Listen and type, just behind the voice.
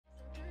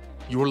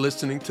You're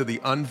listening to the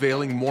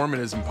Unveiling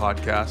Mormonism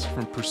podcast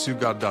from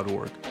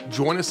PursueGod.org.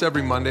 Join us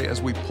every Monday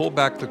as we pull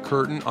back the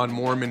curtain on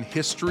Mormon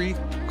history,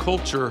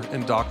 culture,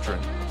 and doctrine.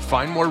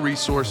 Find more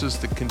resources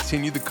to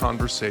continue the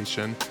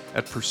conversation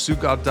at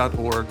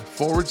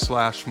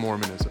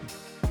PursueGod.org/Mormonism.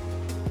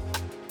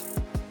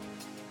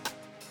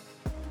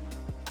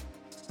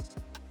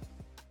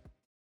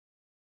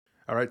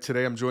 All right,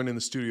 today I'm joined in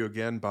the studio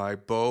again by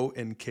Bo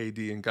and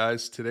KD. And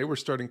guys, today we're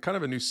starting kind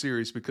of a new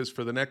series because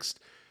for the next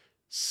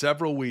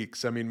several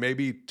weeks,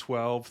 maybe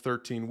 12,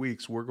 13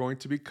 weeks, we're going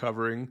to be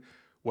covering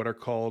what are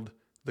called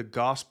the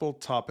gospel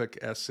topic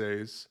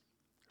essays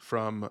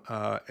from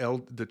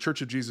the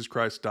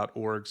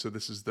churchofjesuschrist.org. So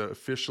this is the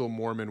official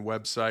Mormon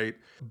website.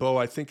 Bo,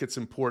 I think it's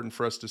important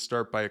for us to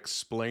start by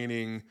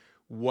explaining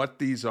what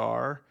these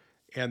are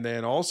and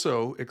then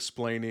also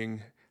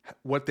explaining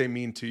what they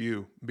mean to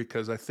you,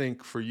 because I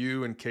think for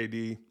you and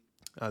KD,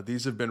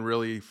 these have been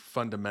really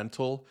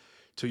fundamental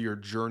to your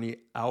journey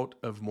out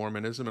of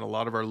Mormonism. And a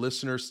lot of our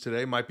listeners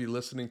today might be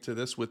listening to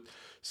this with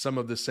some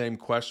of the same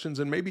questions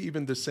and maybe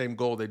even the same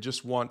goal. They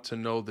just want to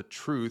know the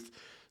truth.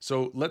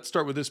 So let's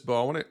start with this,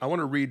 Bo. I want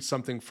to read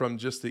something from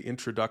just the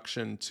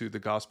introduction to the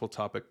gospel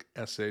topic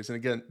essays. And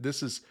again,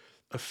 this is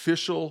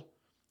official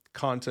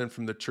content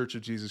from the Church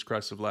of Jesus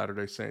Christ of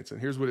Latter-day Saints.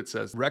 And here's what it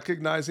says.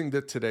 Recognizing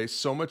that today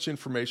so much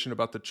information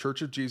about the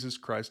Church of Jesus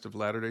Christ of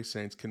Latter-day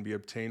Saints can be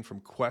obtained from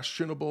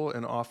questionable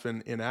and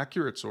often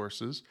inaccurate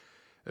sources,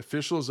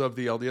 officials of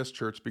the LDS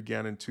Church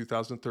began in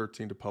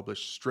 2013 to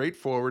publish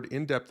straightforward,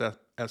 in-depth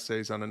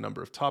essays on a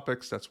number of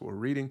topics. That's what we're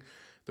reading.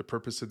 The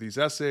purpose of these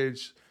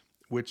essays,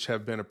 which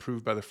have been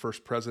approved by the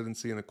First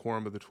Presidency and the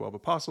Quorum of the 12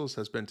 Apostles,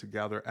 has been to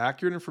gather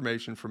accurate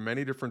information from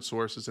many different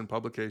sources and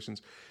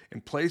publications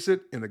and place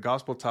it in the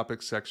Gospel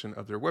Topics section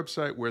of their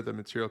website, where the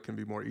material can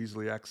be more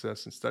easily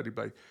accessed and studied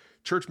by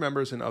church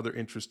members and other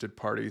interested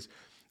parties.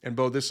 And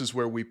Bo, this is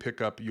where we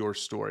pick up your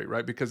story,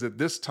 right? Because at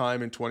this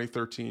time in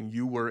 2013,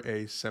 you were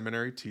a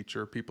seminary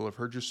teacher. People have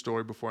heard your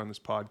story before on this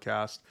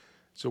podcast.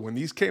 So when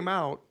these came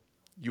out,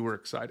 you were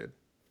excited.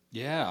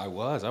 Yeah, I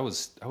was. I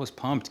was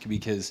pumped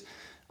because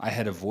I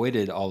had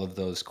avoided all of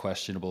those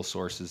questionable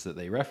sources that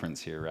they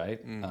reference here, right?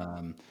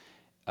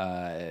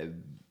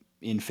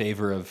 In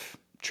favor of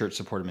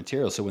church-supported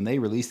material. So when they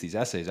released these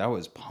essays, I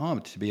was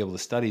pumped to be able to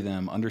study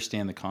them,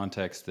 understand the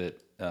context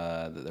that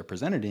they're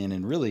presented in,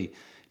 and really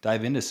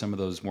dive into some of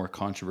those more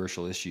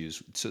controversial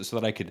issues so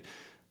that I could,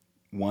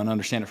 one,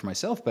 understand it for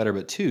myself better,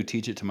 but two,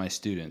 teach it to my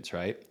students,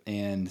 right?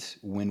 And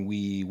when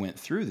we went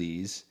through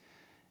these,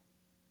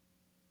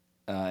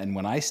 and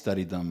when I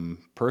studied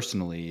them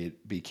personally,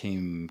 it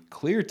became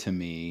clear to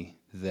me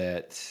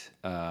that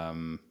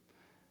the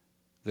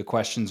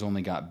questions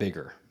only got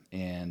bigger,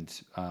 and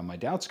my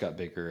doubts got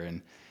bigger,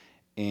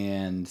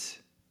 and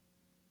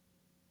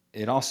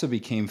it also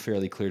became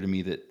fairly clear to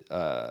me that,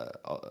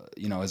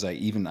 as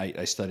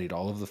I studied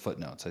all of the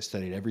footnotes, I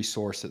studied every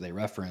source that they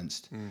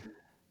referenced.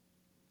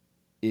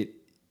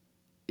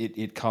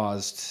 It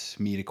caused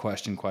me to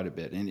question quite a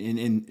bit,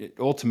 and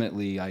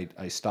ultimately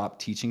I stopped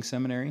teaching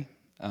seminary,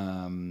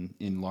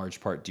 in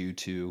large part due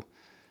to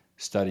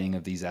studying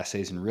of these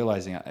essays and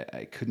realizing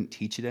I couldn't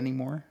teach it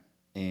anymore,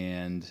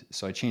 and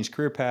so I changed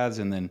career paths,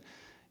 and then,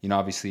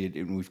 obviously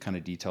we've kind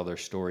of detailed our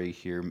story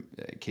here.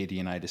 Katie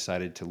and I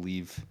decided to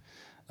leave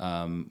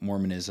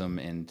Mormonism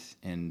and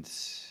in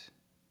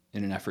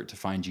an effort to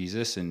find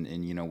Jesus, and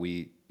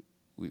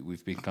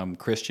we've become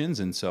Christians,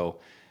 and so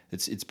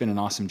it's been an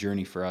awesome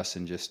journey for us,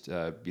 and just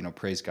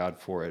praise God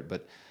for it.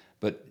 But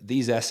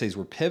these essays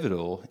were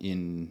pivotal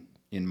in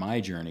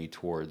my journey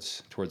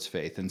towards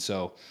faith, and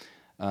so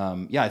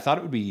I thought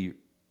it would be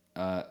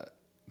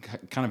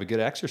kind of a good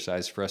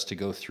exercise for us to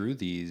go through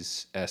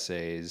these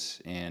essays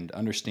and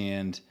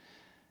understand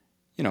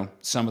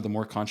some of the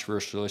more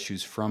controversial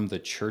issues from the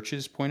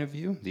church's point of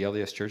view, the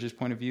LDS church's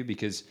point of view,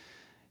 because,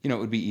 it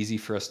would be easy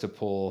for us to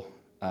pull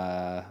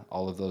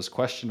all of those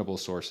questionable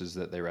sources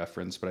that they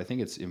reference, but I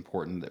think it's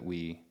important that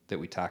we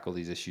tackle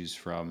these issues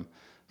from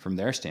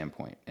their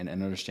standpoint and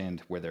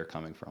understand where they're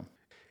coming from.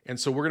 And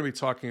so we're going to be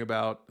talking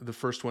about, the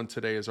first one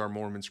today is Are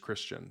Mormons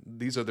Christian?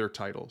 These are their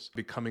titles.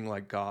 Becoming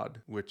Like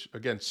God, which,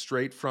 again,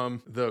 straight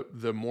from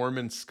the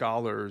Mormon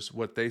scholars,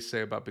 what they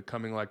say about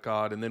becoming like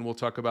God. And then we'll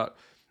talk about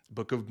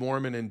Book of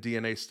Mormon and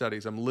DNA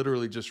studies. I'm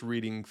literally just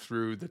reading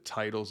through the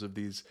titles of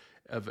these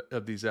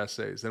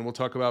essays. Then we'll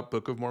talk about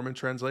Book of Mormon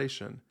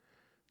translation.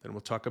 Then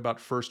we'll talk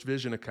about first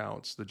vision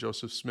accounts, the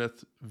Joseph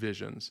Smith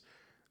visions.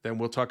 Then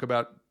we'll talk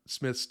about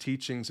Smith's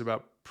teachings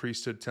about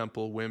priesthood,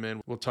 temple, women.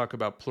 We'll talk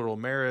about plural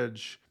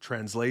marriage,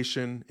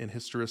 translation, and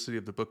historicity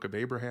of the Book of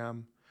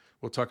Abraham.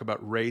 We'll talk about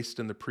race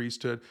and the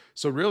priesthood.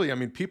 So really,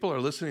 people are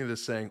listening to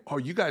this saying, oh,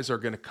 you guys are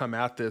going to come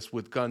at this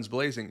with guns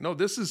blazing. No,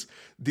 these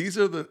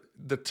are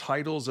the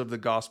titles of the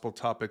gospel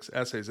topics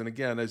essays. And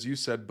again, as you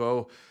said,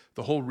 Bo,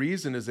 the whole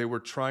reason is they were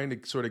trying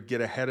to sort of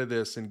get ahead of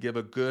this and give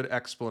a good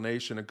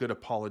explanation, a good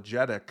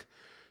apologetic,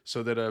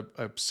 so that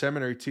a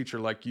seminary teacher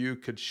like you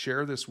could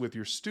share this with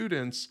your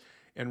students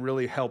and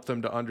really help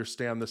them to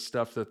understand the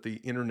stuff that the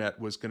internet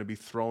was going to be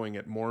throwing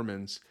at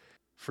Mormons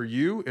For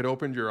you, it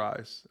opened your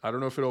eyes. I don't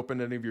know if it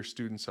opened any of your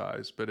students'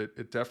 eyes, but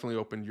it definitely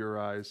opened your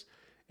eyes.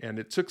 And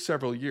it took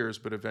several years,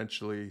 but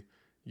eventually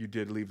you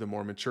did leave the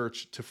Mormon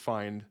church to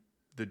find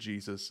the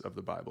Jesus of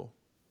the Bible.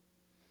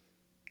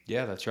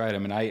 Yeah, that's right. I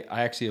mean, I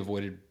actually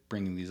avoided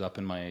bringing these up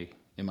in my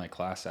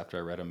class after I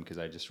read them because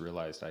I just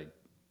realized I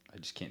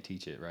just can't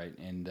teach it, right?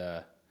 And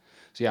so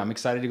yeah, I'm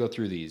excited to go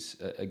through these.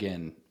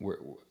 Again,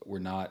 we're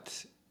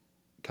not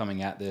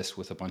coming at this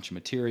with a bunch of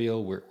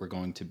material. We're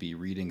going to be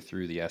reading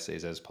through the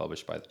essays as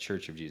published by the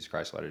Church of Jesus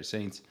Christ of Latter-day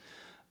Saints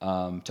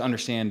to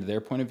understand their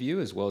point of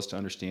view as well as to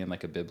understand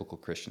like a biblical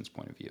Christian's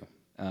point of view,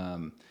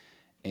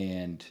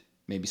 and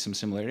maybe some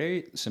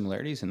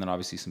similarities, and then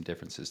obviously some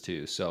differences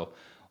too. So,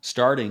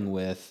 starting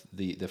with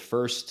the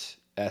first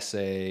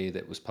essay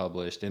that was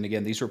published, and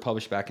again, these were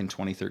published back in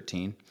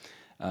 2013.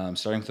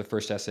 Starting with the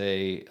first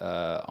essay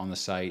on the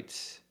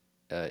site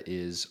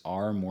is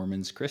Are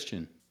Mormons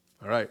Christian?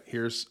 All right,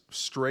 here's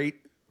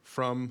straight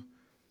from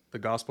the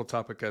gospel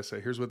topic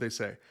essay. Here's what they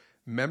say.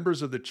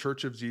 Members of the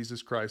Church of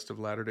Jesus Christ of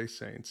Latter-day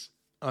Saints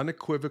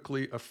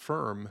unequivocally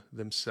affirm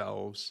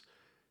themselves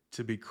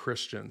to be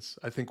Christians.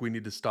 I think we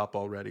need to stop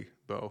already,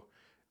 Bo.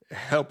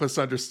 Help us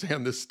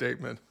understand this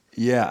statement.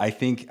 Yeah, I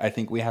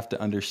think we have to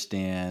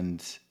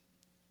understand.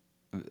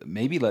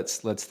 Maybe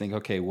let's think.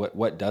 Okay,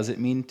 what does it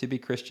mean to be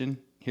Christian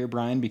here,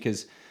 Brian?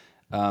 Because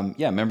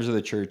members of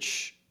the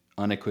church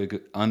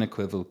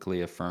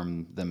unequivocally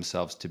affirm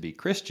themselves to be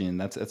Christian.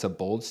 That's a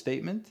bold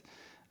statement.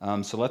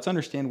 So let's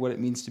understand what it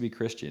means to be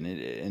Christian,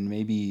 and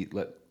maybe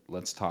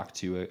let's talk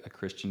to a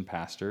Christian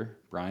pastor.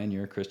 Brian,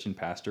 you're a Christian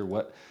pastor.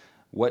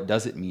 What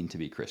does it mean to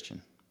be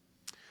Christian?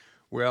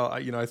 Well,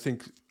 I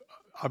think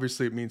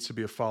obviously it means to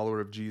be a follower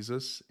of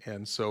Jesus.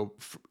 And so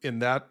in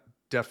that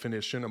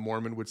definition, a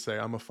Mormon would say,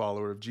 I'm a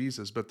follower of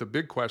Jesus. But the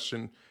big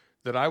question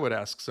that I would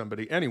ask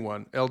somebody,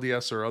 anyone,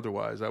 LDS or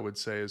otherwise, I would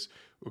say is,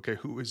 okay,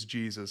 who is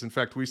Jesus? In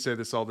fact, we say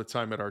this all the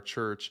time at our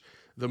church.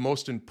 The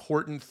most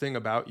important thing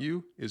about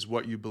you is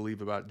what you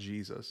believe about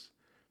Jesus.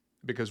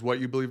 Because what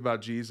you believe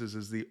about Jesus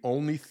is the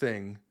only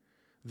thing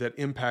that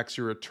impacts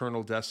your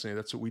eternal destiny.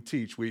 That's what we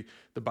teach.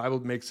 The Bible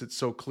makes it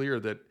so clear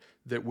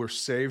that we're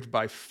saved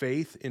by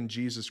faith in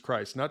Jesus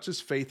Christ, not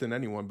just faith in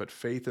anyone, but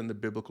faith in the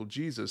biblical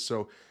Jesus.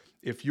 So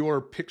if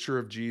your picture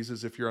of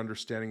Jesus, if your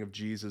understanding of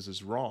Jesus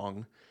is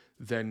wrong,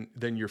 then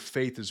your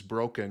faith is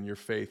broken. Your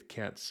faith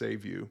can't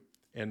save you.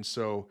 And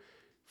so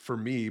for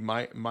me,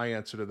 my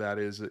answer to that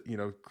is,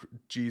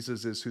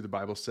 Jesus is who the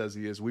Bible says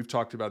he is. We've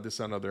talked about this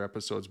on other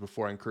episodes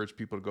before. I encourage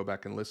people to go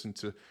back and listen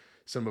to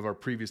some of our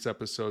previous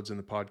episodes in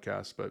the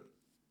podcast, but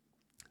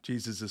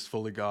Jesus is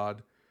fully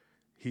God.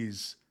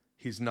 He's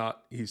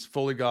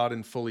fully God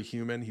and fully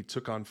human. He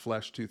took on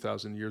flesh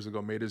 2,000 years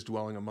ago, made his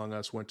dwelling among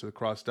us, went to the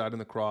cross, died on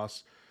the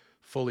cross,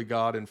 fully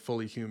God and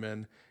fully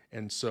human.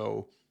 And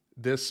so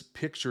this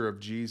picture of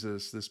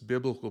Jesus, this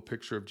biblical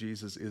picture of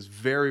Jesus, is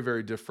very,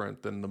 very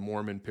different than the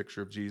Mormon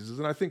picture of Jesus.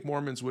 And I think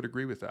Mormons would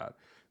agree with that.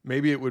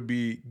 Maybe it would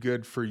be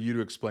good for you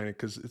to explain it,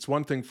 because it's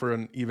one thing for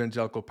an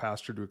evangelical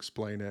pastor to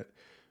explain it,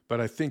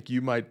 but I think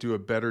you might do a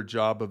better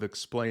job of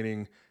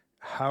explaining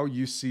how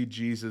you see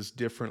Jesus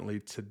differently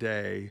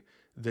today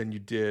than you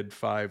did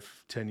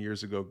 5-10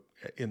 years ago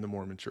in the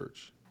Mormon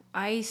church.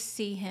 I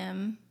see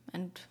him,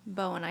 and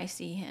Bo and I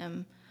see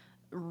him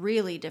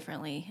really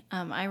differently.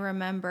 I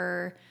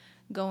remember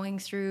going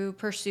through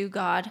Pursue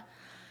God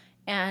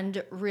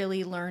and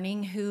really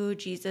learning who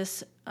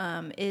Jesus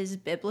is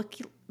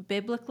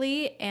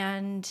biblically,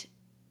 and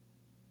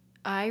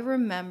I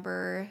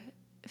remember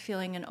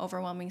feeling an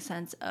overwhelming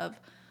sense of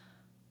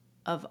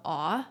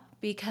awe,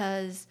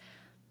 because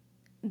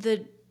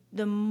the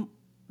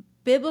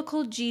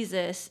biblical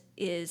Jesus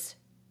is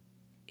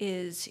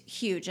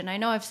huge. And I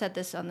know I've said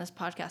this on this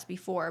podcast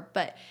before,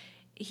 but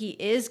he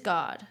is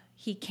God.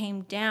 He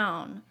came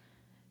down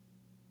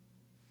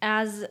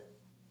as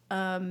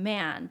a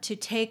man to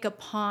take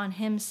upon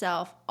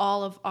himself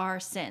all of our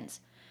sins,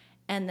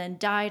 and then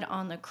died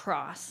on the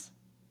cross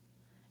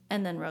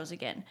and then rose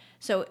again.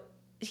 So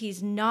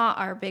he's not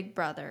our big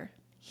brother.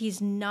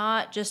 He's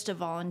not just a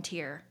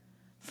volunteer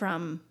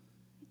from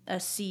a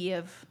sea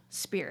of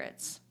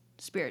spirit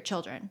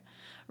children,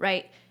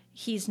 right?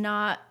 He's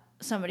not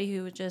somebody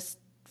who just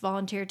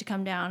volunteered to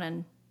come down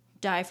and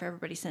die for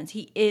everybody's sins.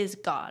 He is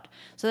God.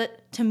 So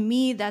that, to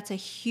me, that's a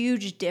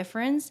huge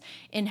difference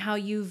in how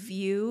you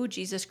view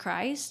Jesus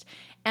Christ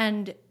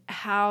and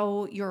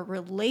how your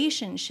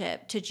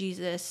relationship to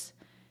Jesus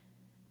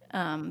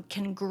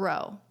can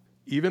grow.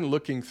 Even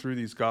looking through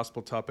these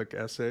gospel topic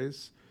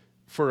essays,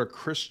 for a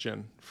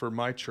Christian, for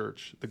my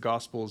church, the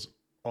gospel is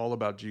all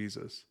about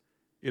Jesus.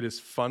 It is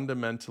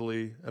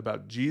fundamentally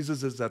about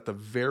Jesus is at the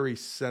very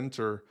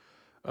center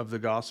of the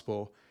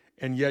gospel.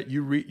 And yet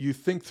you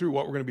think through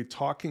what we're going to be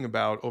talking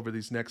about over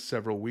these next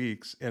several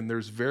weeks, and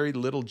there's very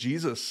little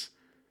Jesus.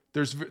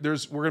 We're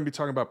going to be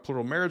talking about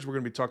plural marriage. We're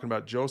going to be talking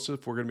about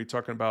Joseph. We're going to be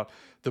talking about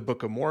the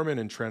Book of Mormon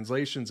and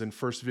translations and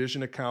first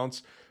vision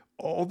accounts.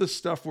 All this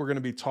stuff we're going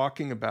to be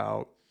talking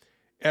about.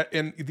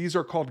 And these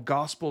are called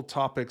gospel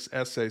topics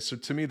essays. So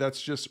to me,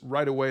 that's just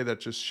right away,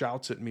 that just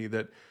shouts at me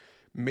that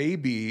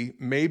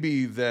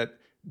maybe that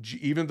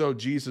even though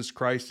Jesus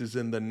Christ is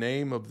in the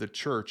name of the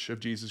Church of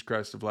Jesus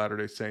Christ of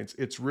Latter-day Saints,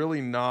 it's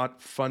really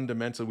not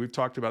fundamentally, we've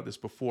talked about this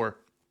before,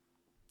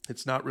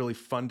 it's not really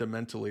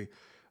fundamentally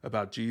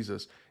about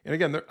Jesus. And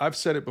again, I've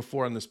said it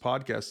before on this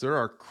podcast, there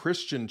are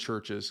Christian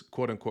churches,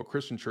 quote unquote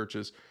Christian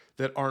churches,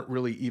 that aren't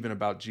really even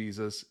about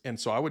Jesus. And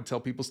so I would tell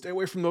people, stay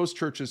away from those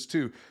churches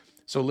too.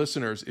 So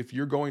listeners, if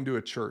you're going to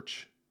a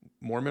church,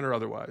 Mormon or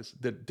otherwise,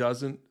 that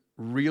doesn't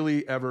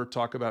really ever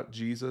talk about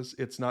Jesus,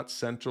 it's not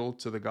central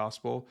to the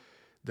gospel,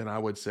 then I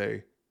would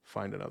say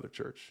find another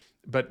church.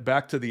 But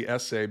back to the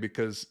essay,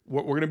 because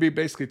what we're going to be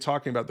basically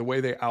talking about, the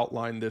way they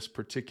outline this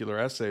particular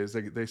essay is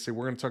they say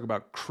we're going to talk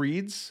about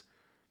creeds,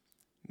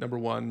 number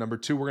one. Number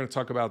two, we're going to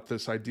talk about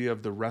this idea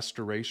of the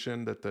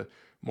restoration, that the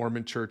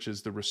Mormon church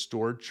is the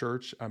restored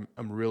church. I'm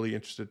really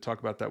interested to talk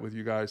about that with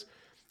you guys.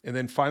 And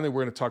then finally,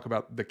 we're going to talk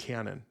about the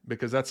canon,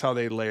 because that's how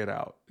they lay it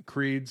out: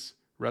 creeds,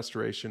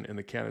 restoration, and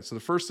the canon. So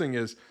the first thing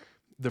is,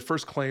 the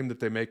first claim that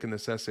they make in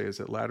this essay is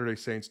that Latter-day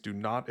Saints do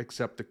not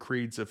accept the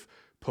creeds of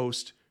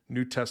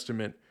post-New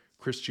Testament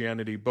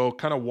Christianity. Bo,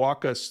 kind of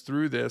walk us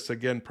through this.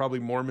 Again, probably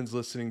Mormons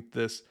listening to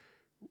this,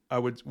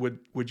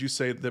 would you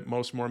say that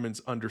most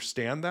Mormons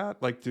understand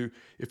that? Like,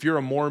 if you're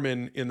a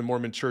Mormon in the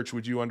Mormon church,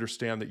 would you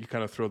understand that you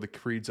kind of throw the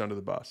creeds under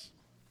the bus?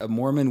 A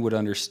Mormon would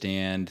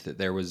understand that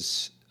there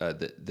was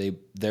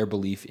their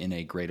belief in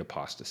a great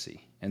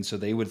apostasy, and so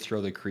they would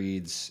throw the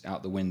creeds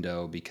out the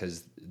window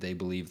because they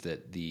believed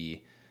that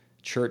the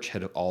church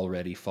had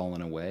already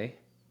fallen away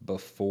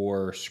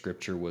before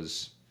Scripture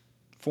was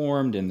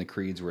formed and the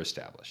creeds were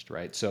established,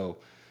 right? So,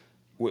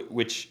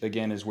 which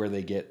again is where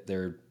they get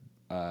their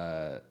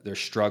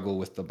struggle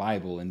with the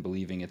Bible and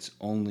believing it's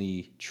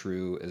only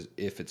true as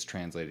if it's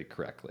translated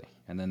correctly,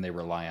 and then they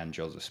rely on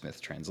Joseph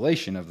Smith's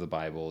translation of the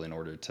Bible in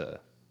order to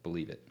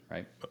believe it,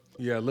 right?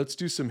 Yeah, let's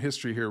do some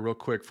history here real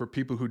quick for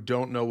people who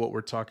don't know what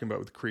we're talking about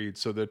with creed.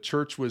 So the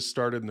church was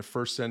started in the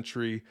 1st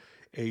century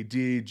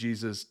AD.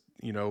 Jesus,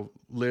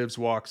 lives,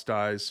 walks,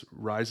 dies,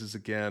 rises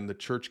again. The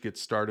church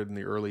gets started in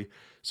the early.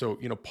 So,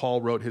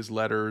 Paul wrote his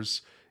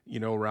letters,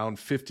 around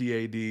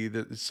 50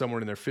 AD,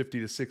 somewhere in there,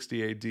 50 to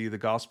 60 AD. The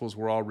Gospels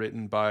were all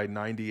written by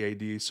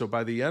 90 AD. So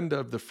by the end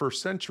of the 1st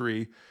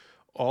century,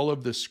 all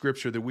of the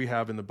scripture that we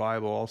have in the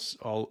Bible,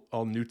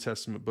 all New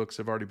Testament books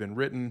have already been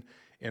written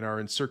and are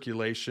in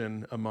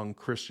circulation among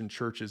Christian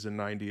churches in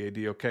 90 AD.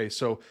 Okay,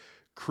 so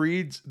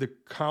creeds, the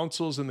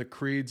councils and the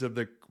creeds of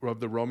the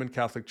Roman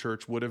Catholic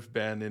Church would have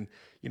been in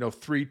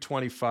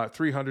 325,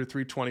 300,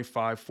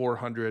 325,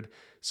 400.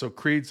 So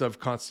creeds of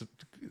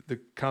the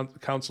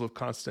Council of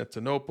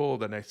Constantinople,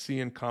 the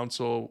Nicene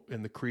Council,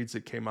 and the creeds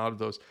that came out of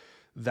those.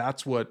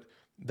 That's what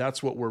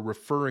we're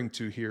referring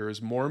to here.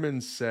 Is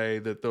Mormons say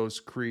that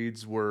those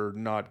creeds were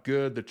not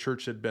good. The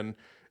church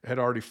had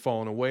already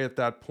fallen away at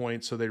that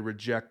point, so they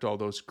reject all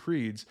those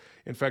creeds.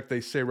 In fact,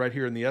 they say right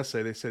here in the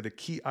essay, they say the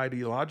key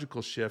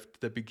ideological shift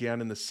that began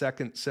in the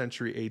 2nd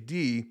century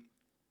AD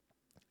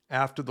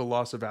after the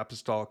loss of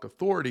apostolic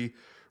authority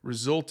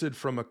resulted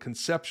from a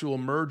conceptual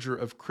merger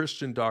of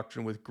Christian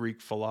doctrine with Greek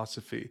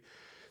philosophy.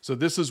 So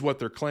this is what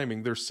they're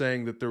claiming. They're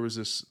saying that there was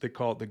this, they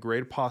call it the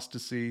great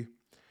apostasy,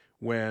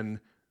 when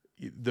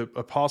the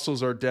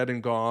apostles are dead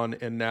and gone,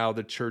 and now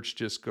the church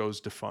just goes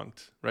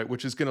defunct, right?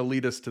 Which is going to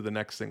lead us to the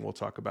next thing we'll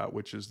talk about,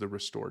 which is the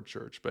restored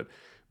church. But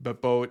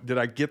Bo, did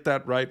I get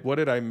that right? What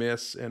did I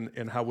miss,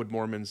 and how would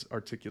Mormons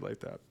articulate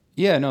that?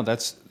 Yeah, no,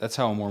 that's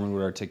how a Mormon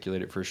would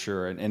articulate it for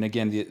sure. And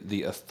again,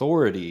 the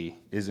authority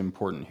is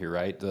important here,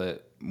 right?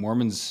 The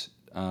Mormons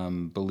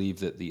believe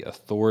that the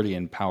authority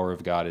and power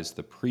of God is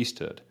the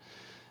priesthood,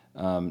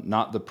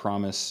 not the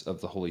promise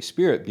of the Holy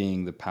Spirit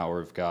being the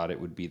power of God. It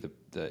would be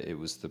it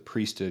was the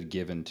priesthood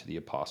given to the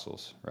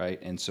apostles, right?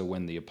 And so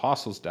when the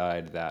apostles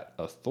died, that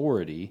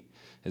authority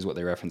is what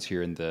they reference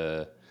here in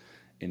the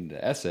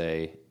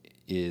essay,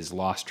 is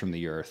lost from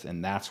the earth,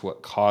 and that's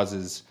what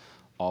causes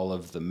all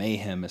of the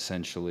mayhem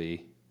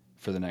essentially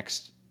for the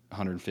next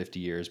 150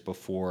 years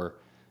before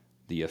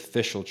the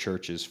official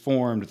church is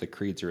formed, the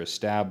creeds are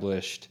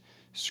established,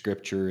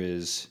 Scripture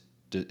is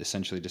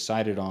essentially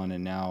decided on,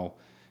 and now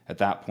at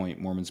that point,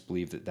 Mormons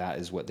believe that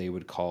is what they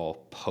would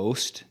call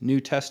post-New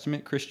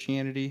Testament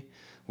Christianity,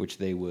 which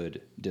they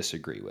would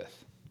disagree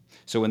with.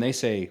 So when they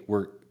say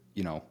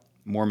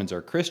Mormons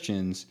are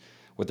Christians,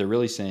 what they're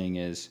really saying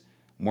is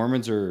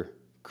Mormons are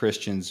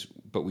Christians,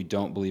 but we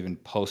don't believe in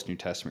post-New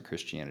Testament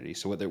Christianity.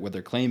 So what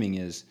they're claiming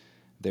is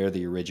they're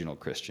the original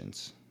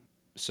Christians.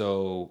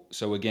 So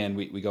again,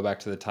 we go back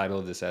to the title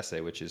of this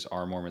essay, which is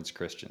Are Mormons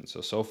Christians?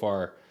 So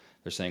far,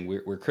 they're saying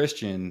we're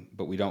Christian,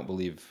 but we don't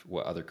believe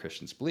what other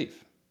Christians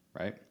believe.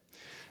 Right.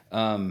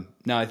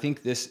 Now, I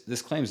think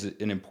this claim is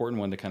an important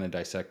one to kind of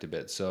dissect a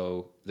bit.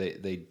 So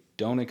they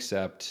don't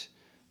accept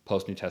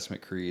post-New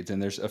Testament creeds, and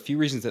there's a few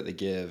reasons that they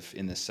give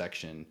in this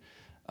section.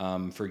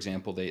 For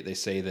example, they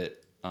say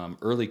that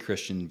early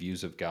Christian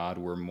views of God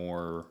were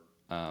more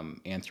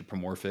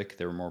anthropomorphic.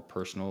 They were more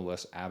personal,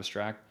 less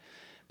abstract.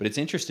 But it's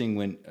interesting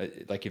when,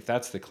 if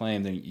that's the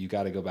claim, then you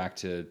got to go back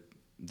to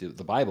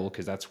the Bible,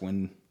 because that's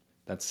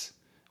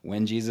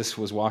when Jesus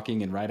was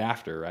walking and right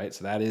after, right?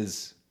 So that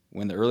is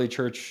when the early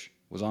church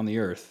was on the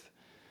earth.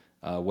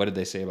 What did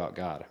they say about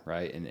God,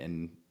 right?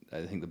 And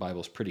I think the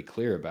Bible is pretty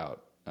clear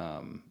about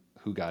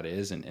who God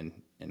is and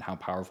how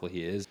powerful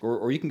He is.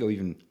 Or you can go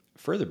even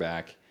further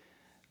back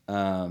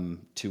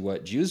to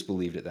what Jews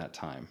believed at that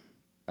time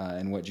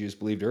and what Jews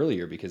believed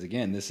earlier, because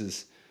again,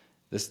 this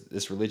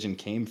religion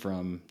came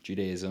from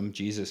Judaism.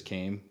 Jesus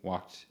came,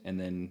 walked, and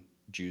then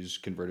Jews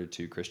converted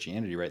to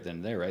Christianity right then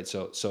and there, right?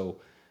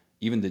 So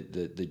even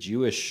the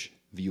Jewish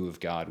view of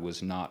God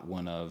was not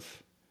one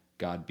of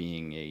God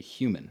being a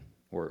human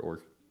or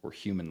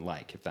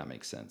human-like, if that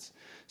makes sense.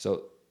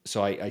 So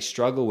I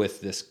struggle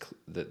with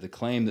the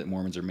claim that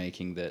Mormons are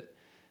making that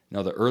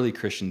the early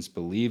Christians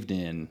believed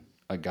in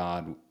a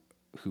God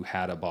who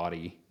had a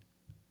body,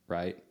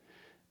 right,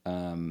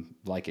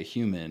 like a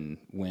human,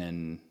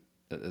 when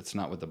that's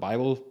not what the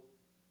Bible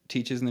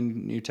teaches in the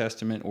New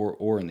Testament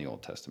or in the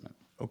Old Testament.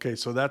 Okay,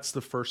 so that's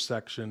the first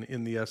section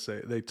in the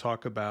essay. They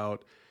talk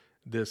about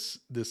this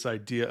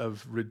idea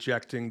of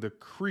rejecting the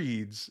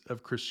creeds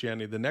of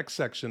Christianity. The next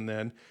section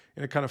then,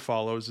 and it kind of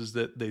follows, is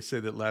that they say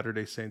that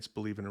Latter-day Saints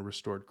believe in a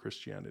restored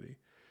Christianity.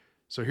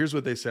 So here's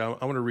what they say. I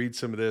want to read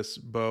some of this.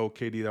 Bo,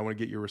 KD, I want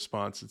to get your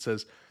response. It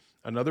says,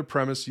 another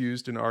premise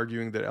used in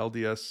arguing that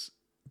LDS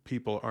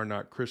people are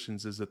not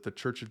Christians is that the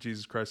Church of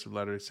Jesus Christ of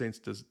Latter-day Saints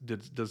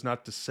does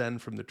not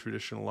descend from the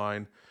traditional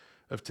line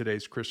of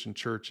today's Christian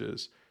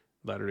churches.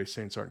 Latter-day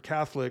Saints aren't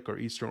Catholic or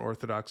Eastern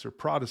Orthodox or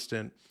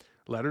Protestant.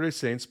 Latter-day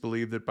Saints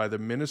believe that by the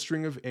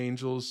ministering of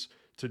angels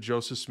to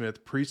Joseph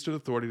Smith, priesthood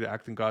authority to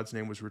act in God's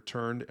name was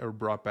returned or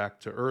brought back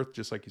to earth,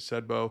 just like you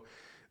said, Bo.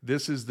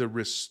 This is the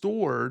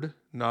restored,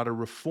 not a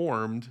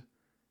reformed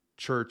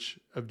Church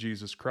of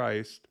Jesus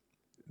Christ.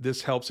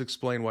 This helps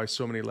explain why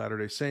so many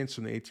Latter-day Saints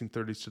from the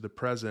 1830s to the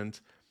present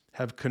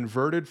have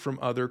converted from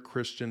other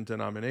Christian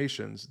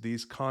denominations.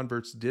 These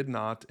converts did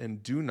not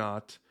and do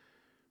not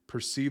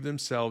perceive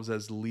themselves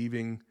as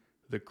leaving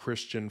the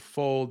Christian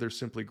fold. They're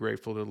simply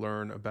grateful to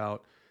learn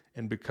about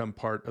and become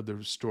part of the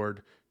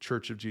restored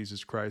Church of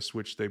Jesus Christ,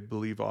 which they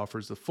believe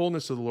offers the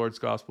fullness of the Lord's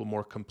gospel,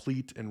 more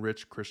complete and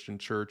rich Christian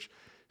church,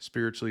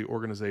 spiritually,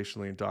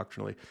 organizationally, and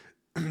doctrinally.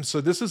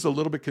 So this is a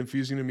little bit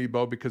confusing to me,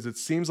 Bo, because it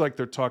seems like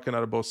they're talking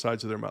out of both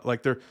sides of their mouth.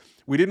 Like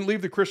we didn't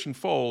leave the Christian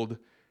fold,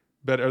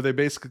 but are they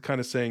basically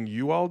kind of saying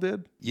you all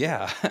did?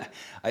 Yeah,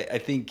 I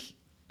think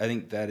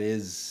that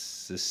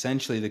is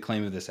essentially the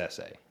claim of this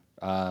essay.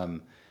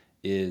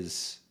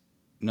 Is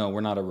no,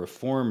 we're not a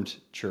reformed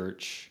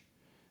church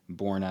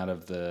born out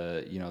of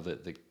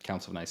the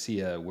Council of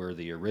Nicaea. We're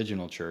the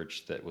original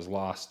church that was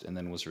lost and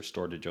then was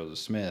restored to Joseph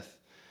Smith.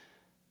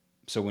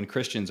 So when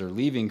Christians are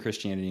leaving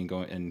Christianity and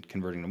going and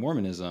converting to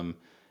Mormonism,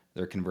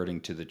 they're converting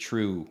to the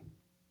true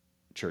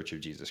Church of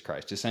Jesus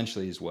Christ,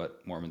 essentially, is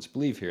what Mormons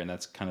believe here, and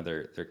that's kind of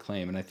their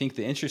claim. And I think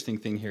the interesting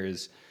thing here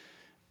is,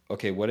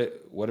 okay,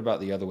 what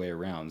about the other way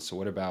around? So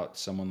what about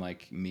someone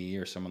like me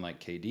or someone like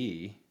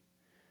KD?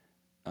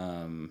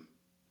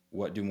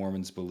 What do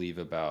Mormons believe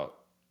about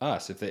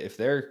us? If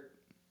they're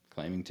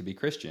claiming to be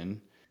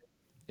Christian,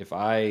 if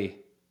I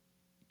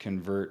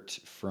convert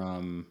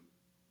from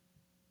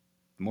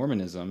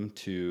Mormonism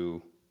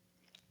to,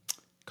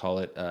 call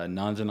it a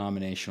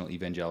non-denominational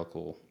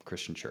evangelical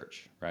Christian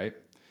church, right?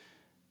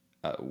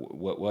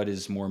 What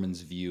is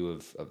Mormons' view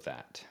of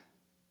that?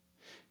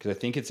 Because I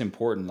think it's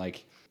important.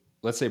 Like,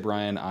 let's say,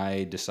 Brian,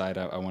 I decide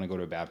I want to go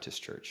to a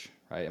Baptist church,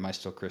 right? Am I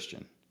still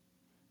Christian?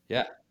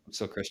 Yeah, I'm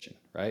still Christian,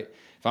 right?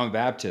 If I'm a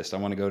Baptist, I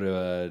want to go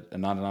to a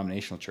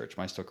non-denominational church.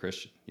 Am I still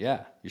Christian?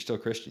 Yeah, you're still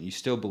Christian. You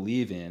still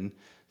believe in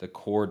the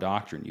core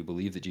doctrine. You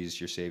believe that Jesus,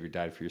 your Savior,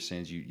 died for your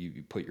sins.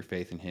 You put your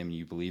faith in Him.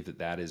 You believe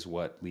that is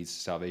what leads to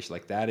salvation.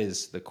 Like, that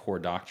is the core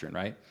doctrine,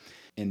 right?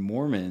 In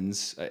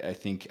Mormons, I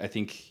think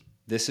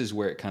this is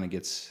where it kind of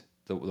gets,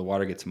 the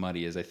water gets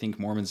muddy, is I think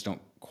Mormons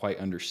don't quite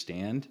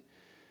understand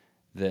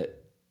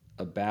that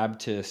a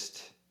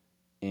Baptist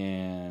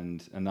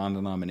and a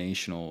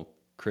non-denominational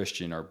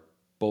Christian are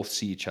both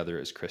see each other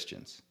as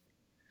Christians.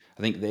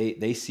 I think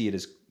they see it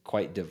as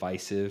quite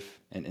divisive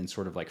and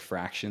sort of like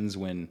fractions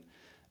when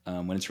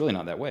it's really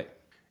not that way.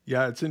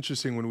 Yeah, it's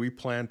interesting. When we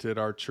planted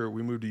our church,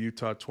 we moved to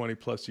Utah 20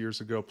 plus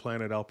years ago,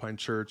 planted Alpine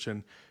Church,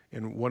 and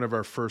in one of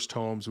our first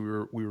homes, we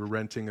were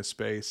renting a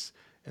space,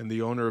 and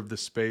the owner of the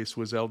space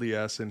was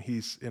LDS,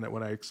 and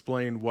when I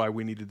explained why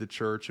we needed the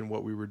church and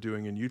what we were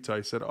doing in Utah,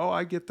 he said, "Oh,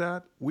 I get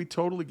that. We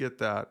totally get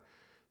that.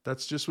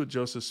 That's just what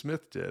Joseph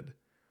Smith did."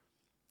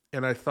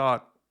 And I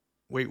thought,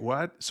 wait,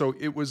 what? So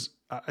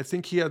I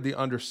think he had the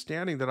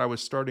understanding that I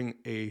was starting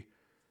a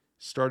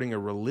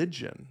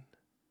religion.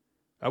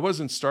 I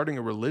wasn't starting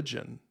a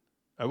religion.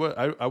 I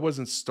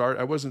wasn't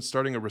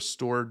starting a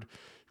restored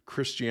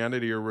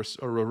Christianity or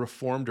a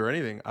reformed or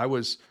anything. I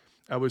was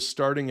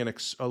starting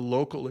a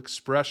local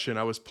expression.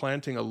 I was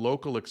planting a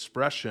local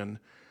expression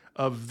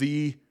of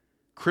the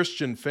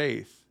Christian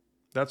faith.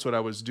 That's what I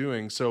was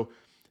doing. So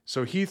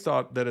he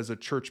thought that as a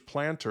church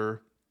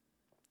planter,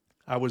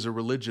 I was a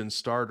religion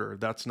starter.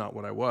 That's not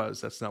what I was.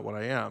 That's not what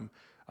I am.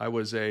 I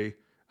was a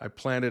I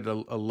planted a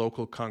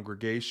local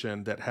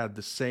congregation that had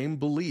the same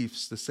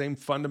beliefs, the same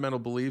fundamental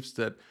beliefs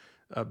that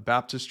a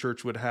Baptist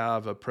church would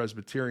have, a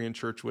Presbyterian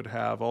church would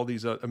have, all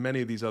these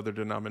many of these other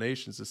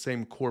denominations, the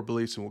same core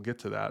beliefs, and we'll get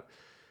to that.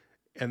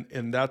 And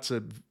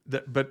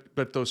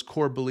but those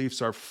core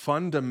beliefs are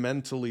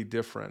fundamentally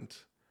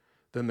different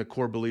than the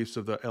core beliefs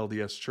of the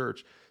LDS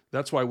church.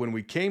 That's why when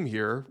we came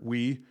here,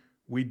 we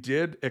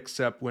did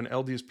accept when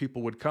LDS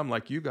people would come,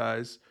 like you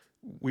guys,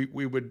 we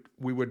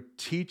would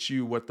teach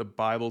you what the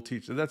Bible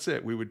teaches. That's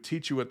it. We would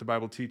teach you what the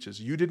Bible teaches.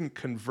 You didn't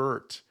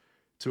convert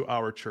to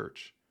our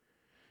church.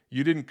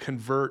 You didn't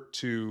convert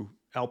to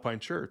Alpine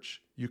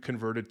Church. You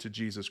converted to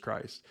Jesus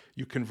Christ.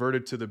 You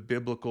converted to the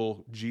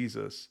biblical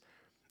Jesus.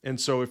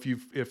 And so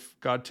if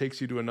God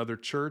takes you to another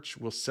church,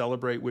 we'll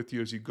celebrate with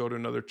you as you go to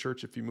another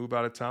church if you move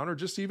out of town, or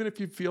just even if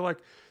you feel like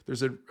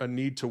there's a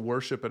need to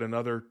worship at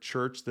another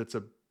church that's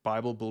a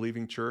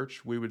Bible-believing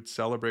church, we would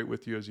celebrate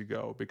with you as you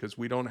go, because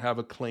we don't have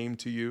a claim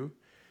to you,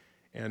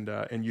 and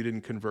you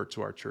didn't convert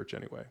to our church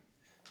anyway.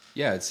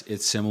 Yeah,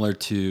 it's similar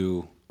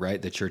to, right,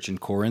 the church in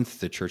Corinth,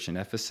 the church in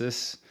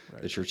Ephesus,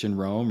 right, the church in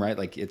Rome, right?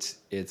 Like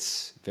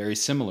it's very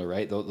similar,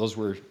 right? Those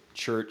were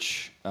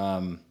church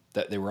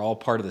that they were all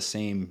part of the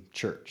same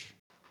church.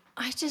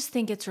 I just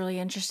think it's really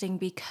interesting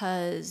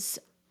because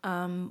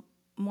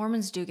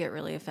Mormons do get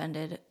really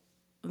offended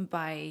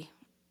by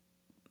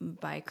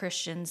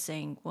Christians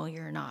saying, "Well,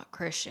 you're not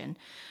Christian,"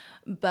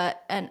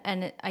 but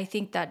and I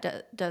think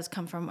that does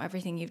come from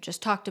everything you've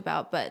just talked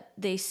about. But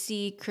they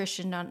see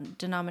Christian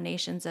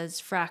denominations as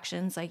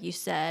fractions, like you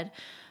said.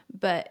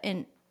 But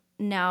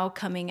now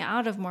coming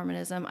out of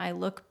Mormonism, I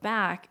look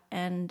back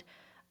and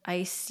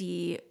I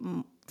see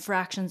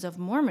fractions of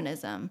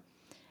Mormonism,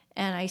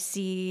 and I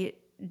see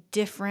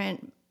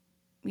different,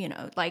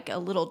 like a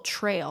little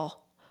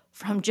trail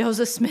from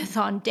Joseph Smith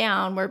on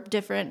down where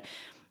different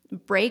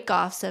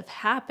breakoffs have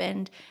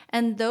happened.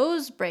 And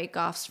those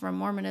breakoffs from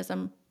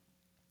Mormonism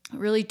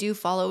really do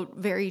follow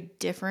very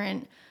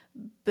different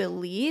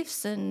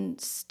beliefs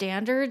and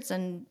standards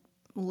and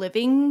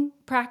living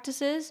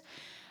practices.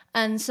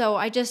 And so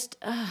I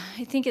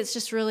think it's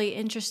just really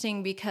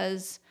interesting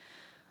because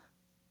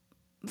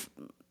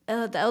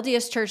the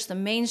LDS Church, the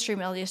mainstream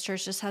LDS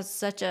Church, just has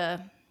such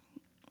a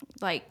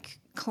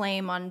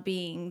claim on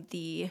being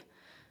the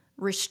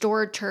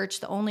restored church,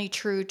 the only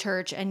true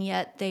church, and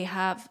yet they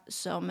have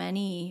so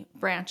many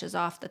branches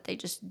off that they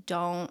just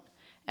don't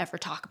ever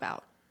talk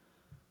about.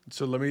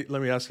 So let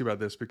me ask you about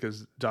this,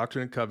 because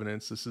Doctrine and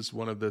Covenants, this is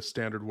one of the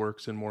standard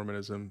works in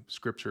Mormonism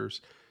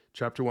scriptures.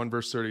 Chapter 1,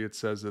 verse 30, it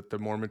says that the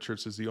Mormon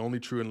church is the only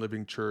true and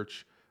living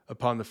church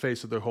upon the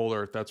face of the whole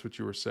earth. That's what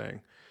you were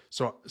saying.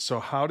 So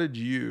how did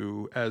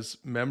you, as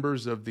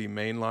members of the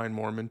mainline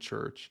Mormon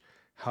church,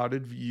 how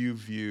did you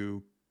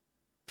view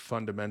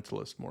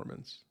fundamentalist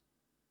Mormons?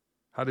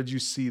 How did you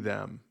see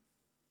them?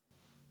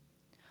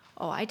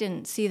 Oh, I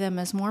didn't see them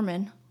as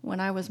Mormon when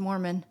I was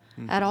Mormon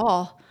at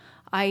all.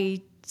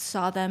 I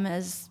saw them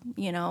as,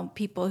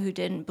 people who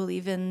didn't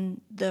believe in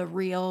the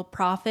real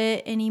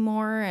prophet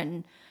anymore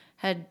and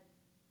had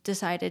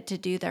decided to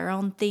do their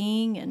own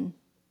thing. And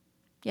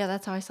yeah,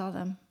 that's how I saw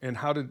them. And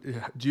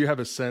do you have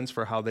a sense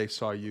for how they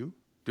saw you?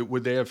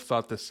 Would they have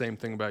thought the same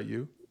thing about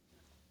you?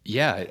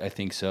 Yeah, I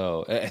think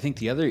so. I think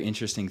the other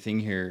interesting thing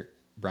here,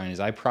 Brian, is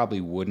I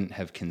probably wouldn't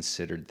have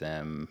considered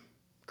them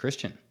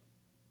Christian,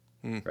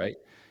 right?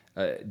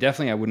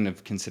 Definitely I wouldn't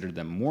have considered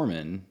them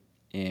Mormon.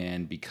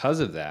 And because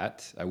of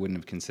that, I wouldn't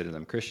have considered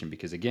them Christian,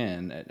 because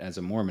again, as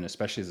a Mormon,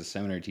 especially as a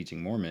seminary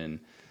teaching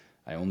Mormon,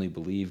 I only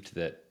believed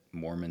that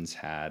Mormons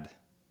had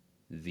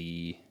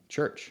the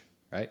church,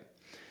 right?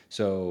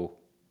 So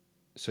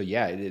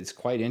yeah, it's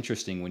quite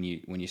interesting when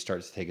you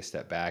start to take a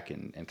step back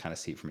and kind of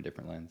see it from a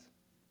different lens.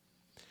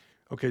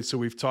 Okay, so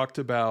we've talked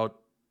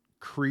about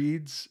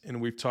creeds, and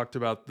we've talked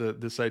about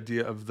this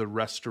idea of the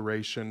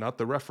restoration, not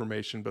the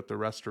Reformation, but the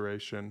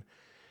restoration.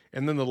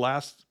 And then the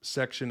last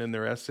section in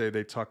their essay,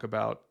 they talk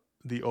about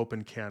the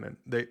open canon.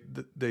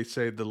 They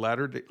say the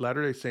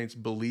Latter-day Saints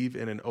believe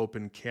in an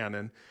open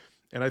canon.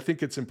 And I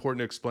think it's important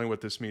to explain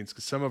what this means,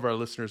 because some of our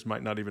listeners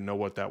might not even know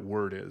what that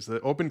word is.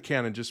 The open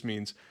canon just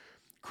means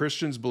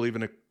Christians believe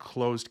in a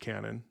closed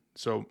canon.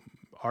 So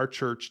our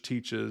church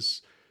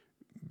teaches,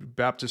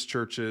 Baptist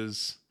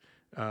churches,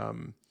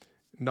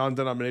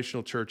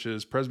 non-denominational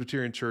churches,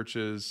 Presbyterian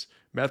churches,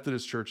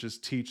 Methodist churches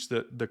teach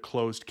the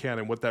closed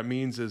canon. What that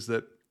means is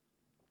that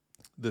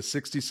the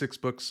 66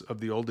 books of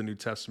the Old and New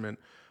Testament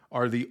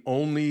are the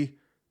only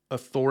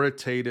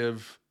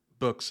authoritative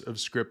books of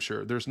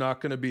Scripture. There's not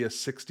going to be a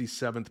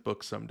 67th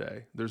book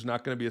someday. There's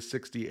not going to be a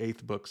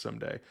 68th book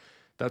someday.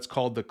 That's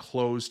called the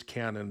closed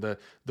canon.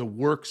 The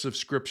works of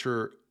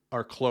Scripture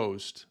are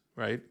closed,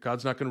 right?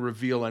 God's not going to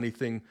reveal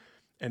anything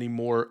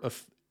anymore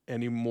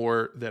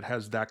that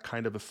has that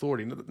kind of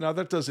authority. Now,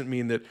 that doesn't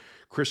mean that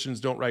Christians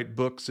don't write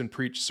books and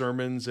preach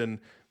sermons and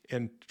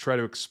try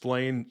to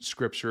explain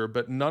Scripture,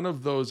 but none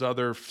of those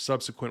other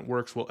subsequent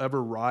works will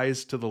ever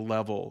rise to the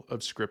level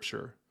of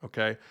Scripture,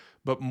 okay?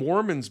 But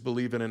Mormons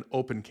believe in an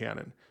open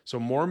canon. So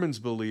Mormons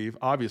believe,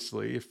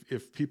 obviously,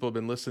 if people have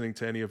been listening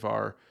to any of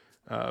our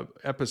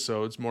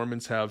episodes,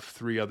 Mormons have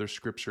 3 other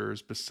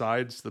scriptures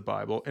besides the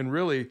Bible. And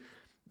really,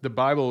 the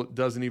Bible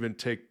doesn't even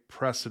take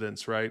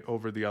precedence, right,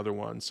 over the other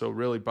ones. So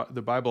really,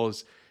 the Bible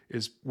is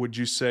would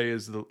you say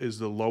is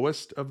the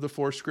lowest of the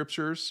 4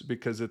 scriptures,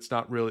 because it's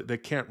not really, they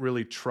can't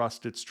really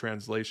trust its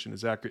translation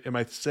is accurate. Am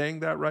I saying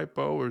that right,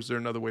 Bo, or is there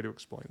another way to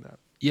explain that?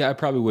 Yeah, I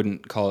probably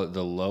wouldn't call it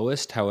the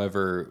lowest.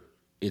 However,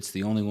 it's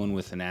the only one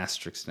with an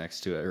asterisk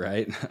next to it,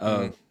 right?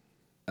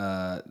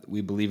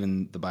 We believe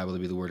in the Bible to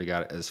be the Word of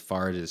God as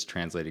far as it is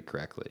translated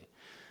correctly,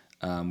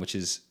 which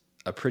is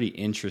a pretty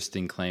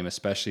interesting claim,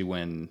 especially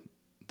when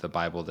the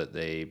Bible that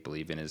they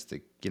believe in is the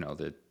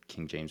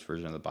King James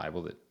version of the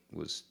Bible that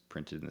was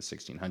printed in the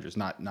 1600s.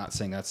 Not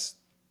saying that's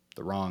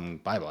the wrong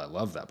Bible. I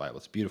love that Bible.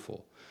 It's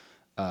beautiful.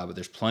 But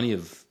there's plenty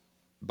of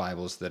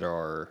Bibles that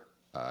are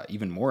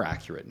even more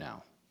accurate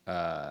now.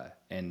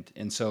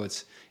 And so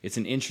it's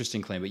an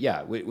interesting claim. But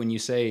yeah, when you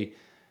say,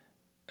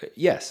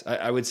 yes,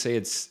 I would say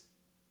it's,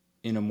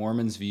 in a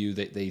Mormon's view,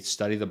 that they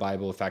study the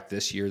Bible. In fact,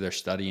 this year they're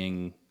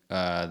studying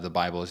the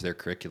Bible as their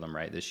curriculum,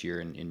 right? This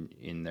year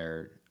in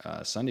their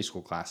Sunday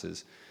school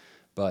classes.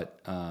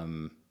 But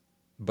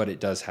it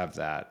does have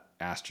that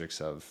asterisk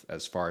of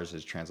as far as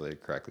it's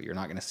translated correctly. You're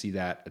not going to see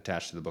that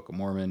attached to the Book of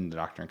Mormon, the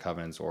Doctrine and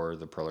Covenants, or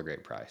the Pearl of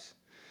Great Price.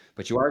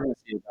 But you are going to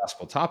see a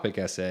gospel topic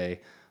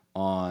essay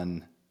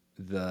on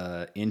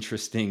the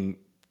interesting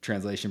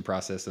translation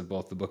process of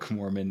both the Book of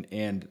Mormon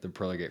and the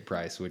Pearl of Great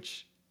Price,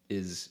 which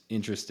is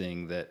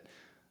interesting, that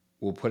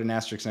we'll put an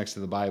asterisk next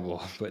to the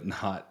Bible, but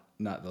not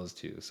those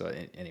two. So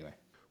anyway.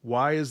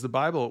 Why does the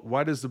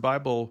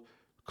Bible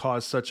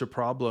cause such a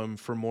problem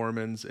for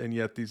Mormons, and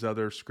yet these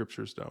other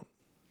scriptures don't?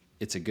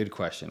 It's a good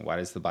question. Why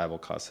does the Bible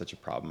cause such a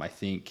problem? I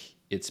think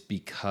it's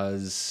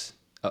because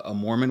a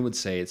Mormon would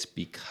say it's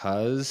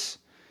because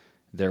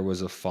there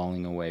was a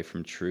falling away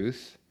from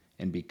truth.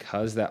 And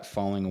because that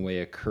falling away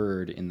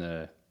occurred in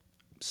the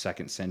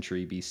 2nd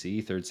century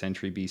BC, 3rd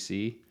century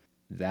BC,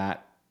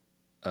 that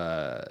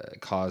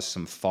caused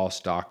some false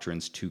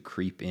doctrines to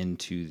creep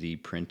into the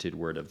printed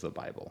word of the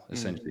Bible,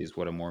 essentially, is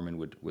what a Mormon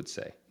would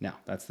say. Now,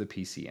 that's the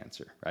PC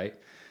answer, right?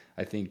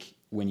 I think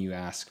when you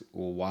ask,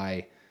 well,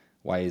 why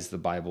is the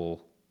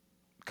Bible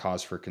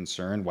cause for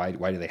concern? Why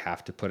do they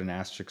have to put an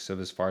asterisk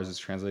of as far as it's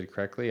translated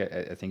correctly?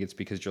 I think it's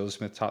because Joseph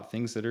Smith taught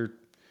things that are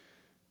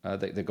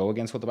that go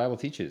against what the Bible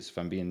teaches, if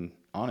I'm being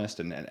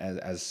honest. And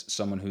as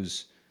someone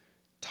who's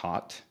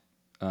taught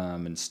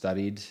and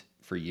studied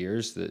for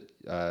years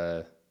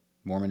that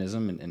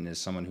Mormonism, and as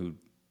someone who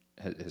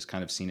has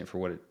kind of seen it for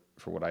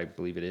what I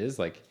believe it is,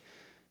 like,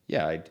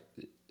 yeah,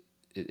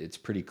 it's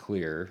pretty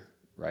clear,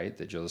 right,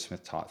 that Joseph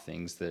Smith taught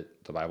things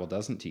that the Bible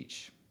doesn't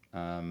teach,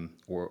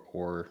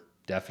 or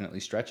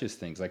definitely stretches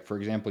things. Like, for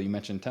example, you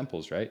mentioned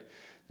temples, right?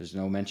 There's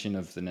no mention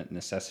of the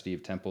necessity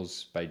of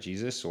temples by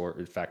Jesus, or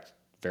in fact,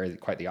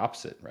 quite the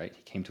opposite, right?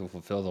 He came to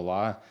fulfill the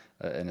law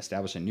and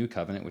establish a new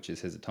covenant, which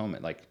is his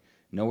atonement. Like,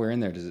 nowhere in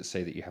there does it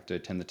say that you have to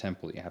attend the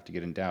temple, that you have to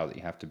get endowed, that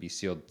you have to be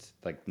sealed.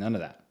 Like, none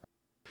of that.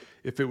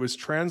 If it was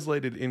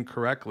translated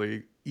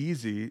incorrectly,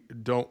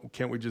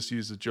 can't we just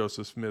use the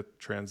Joseph Smith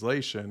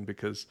translation,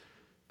 because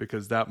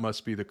that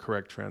must be the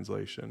correct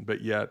translation?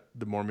 But yet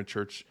the Mormon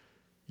Church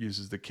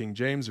uses the King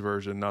James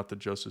version, not the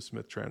Joseph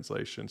Smith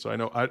translation. So I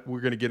know we're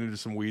going to get into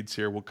some weeds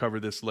here. We'll cover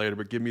this later,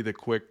 but give me the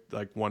quick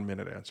 1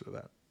 minute answer to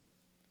that.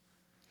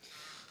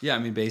 Yeah, I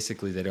mean,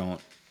 basically, I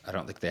don't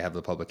think they have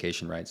the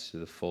publication rights to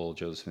the full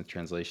Joseph Smith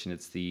translation.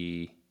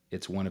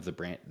 It's one of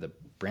the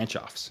branch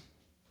offs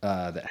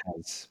that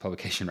has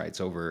publication rights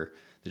over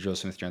the Joseph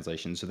Smith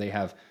translation. So they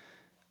have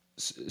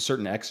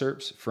certain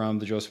excerpts from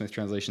the Joseph Smith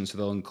translation, so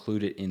they'll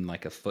include it in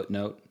like a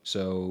footnote.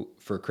 So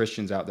for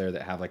Christians out there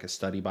that have like a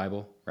study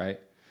Bible, right?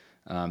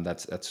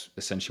 That's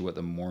essentially what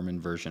the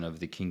Mormon version of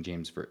the King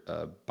James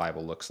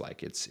Bible looks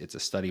like. It's a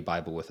study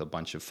Bible with a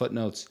bunch of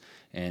footnotes,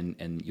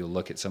 and you'll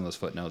look at some of those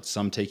footnotes.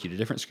 Some take you to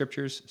different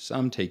scriptures.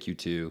 Some take you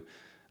to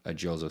a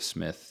Joseph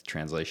Smith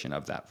translation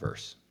of that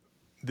verse.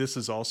 This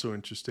is also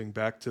interesting.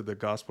 Back to the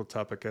gospel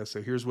topic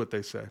essay. Here's what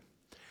they say.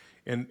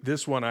 And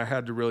this one I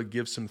had to really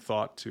give some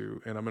thought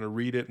to, and I'm going to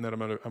read it, and then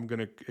I'm going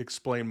to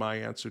explain my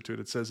answer to it.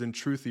 It says, in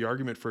truth, the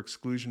argument for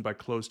exclusion by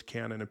closed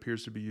canon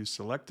appears to be used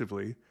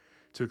selectively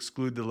to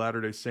exclude the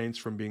Latter-day Saints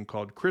from being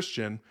called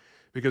Christian,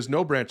 because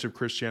no branch of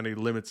Christianity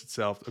limits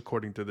itself,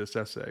 according to this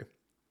essay,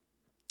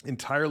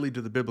 entirely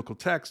to the biblical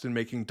text in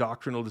making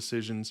doctrinal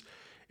decisions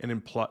and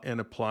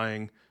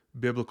applying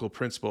biblical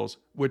principles,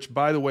 which,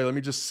 by the way, let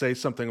me just say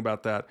something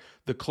about that.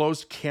 The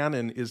closed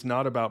canon is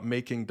not about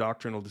making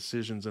doctrinal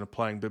decisions and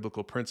applying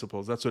biblical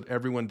principles. That's what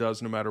everyone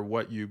does, no matter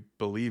what you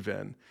believe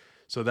in.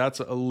 So that's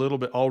a little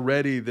bit,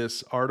 already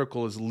this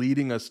article is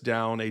leading us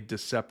down a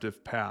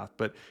deceptive path.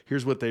 But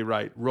here's what they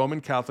write.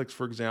 Roman Catholics,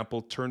 for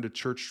example, turn to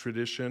church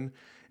tradition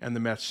and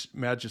the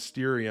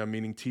magisterium,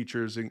 meaning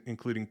teachers,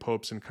 including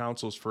popes and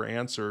councils, for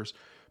answers.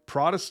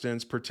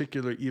 Protestants,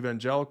 particularly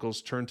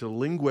evangelicals, turn to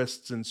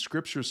linguists and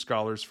scripture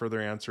scholars for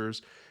their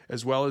answers,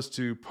 as well as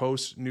to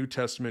post-New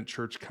Testament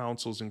church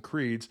councils and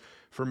creeds.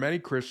 For many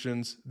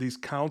Christians, these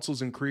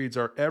councils and creeds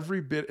are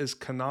every bit as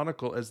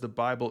canonical as the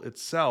Bible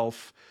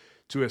itself.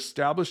 To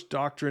establish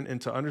doctrine and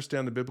to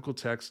understand the biblical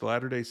text,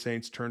 Latter-day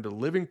Saints turn to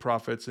living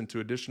prophets and to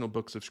additional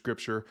books of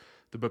Scripture,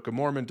 the Book of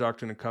Mormon,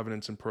 Doctrine and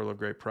Covenants, and Pearl of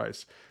Great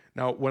Price.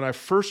 Now, when I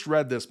first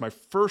read this, my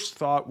first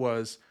thought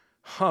was,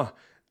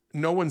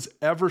 no one's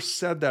ever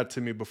said that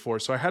to me before.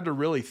 So I had to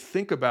really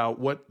think about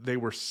what they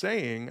were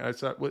saying. I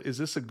thought, well, is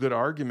this a good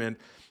argument?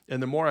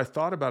 And the more I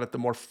thought about it, the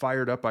more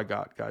fired up I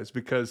got, guys,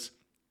 because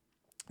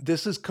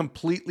this is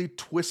completely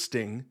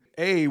twisting,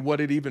 what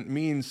it even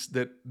means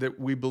that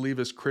we believe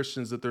as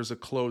Christians that there's a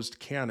closed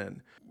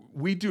canon.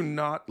 We do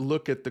not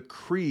look at the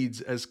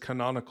creeds as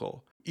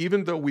canonical.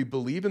 Even though we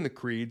believe in the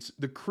creeds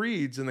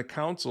and the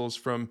councils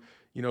from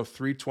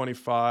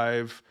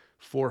 325,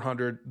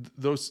 400,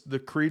 the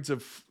creeds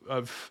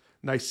of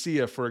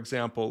Nicaea, for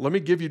example. Let me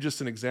give you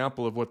just an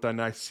example of what the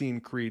Nicene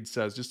Creed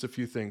says, just a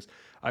few things.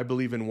 I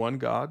believe in one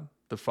God,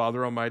 the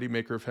Father Almighty,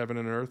 maker of heaven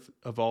and earth,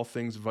 of all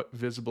things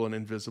visible and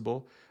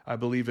invisible. I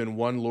believe in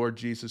one Lord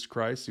Jesus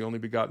Christ, the only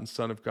begotten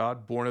Son of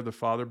God, born of the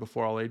Father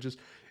before all ages.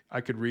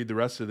 I could read the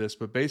rest of this,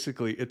 but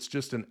basically it's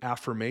just an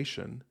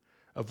affirmation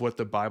of what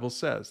the Bible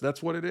says.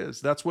 That's what it is.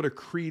 That's what a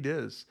creed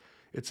is.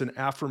 It's an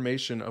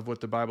affirmation of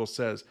what the Bible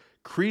says.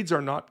 Creeds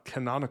are not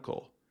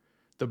canonical.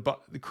 The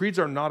creeds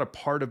are not a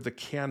part of the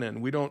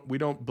canon. We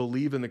don't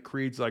believe in the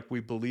creeds like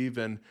we believe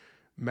in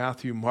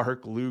Matthew,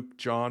 Mark, Luke,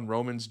 John,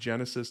 Romans,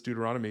 Genesis,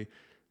 Deuteronomy.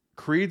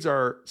 Creeds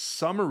are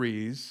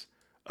summaries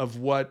of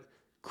what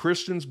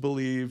Christians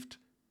believed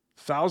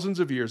thousands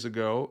of years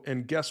ago,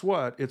 and guess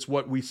what? It's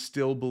what we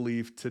still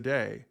believe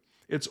today.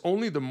 It's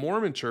only the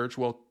Mormon Church,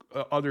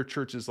 other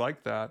churches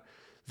like that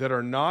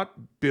are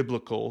not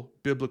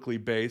biblically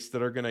based,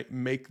 that are going to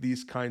make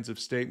these kinds of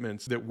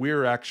statements, that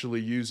we're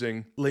actually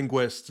using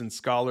linguists and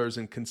scholars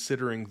and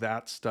considering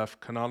that stuff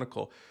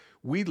canonical.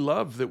 We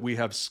love that we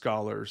have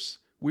scholars.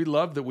 We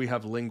love that we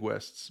have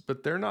linguists,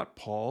 but they're not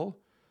Paul.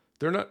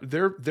 They're not,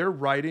 their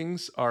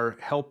writings are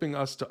helping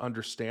us to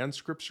understand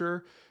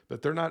Scripture,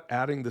 but they're not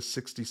adding the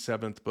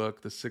 67th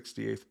book, the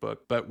 68th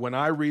book. But when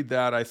I read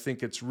that, I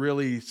think it's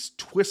really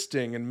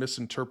twisting and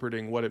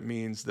misinterpreting what it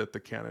means that the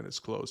canon is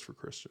closed for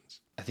Christians.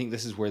 I think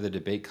this is where the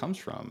debate comes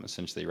from,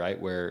 essentially, right?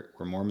 Where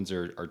Mormons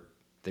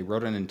they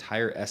wrote an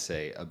entire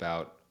essay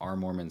about, are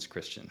Mormons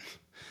Christian?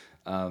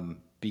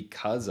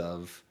 Because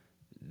of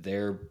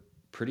their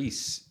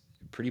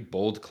pretty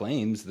bold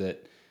claims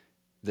that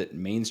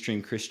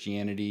mainstream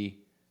Christianity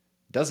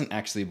doesn't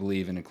actually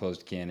believe in a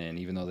closed canon,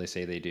 even though they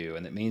say they do,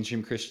 and that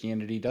mainstream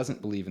Christianity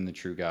doesn't believe in the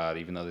true God,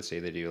 even though they say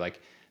they do.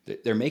 Like,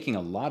 they're making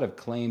a lot of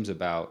claims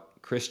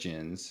about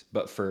Christians,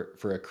 but for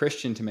a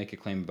Christian to make a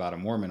claim about a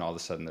Mormon, all of a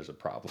sudden there's a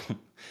problem,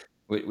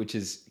 which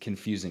is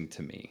confusing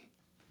to me.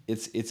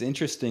 It's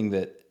interesting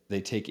that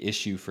they take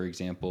issue, for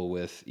example,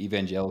 with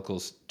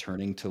evangelicals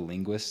turning to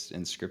linguists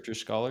and scripture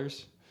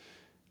scholars,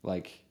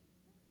 like,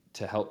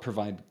 to help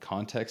provide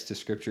context to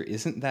Scripture.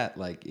 Isn't that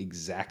like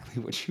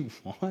exactly what you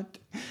want?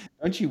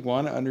 Don't you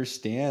want to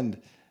understand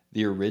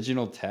the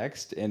original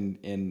text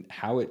and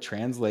how it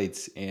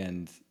translates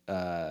and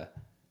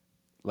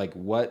like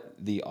what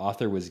the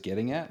author was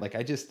getting at? Like,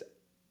 I just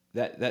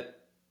that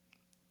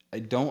I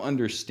don't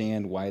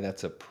understand why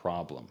that's a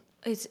problem.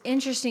 It's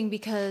interesting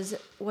because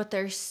what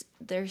they're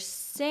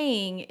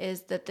saying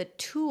is that the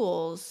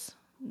tools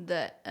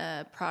that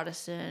a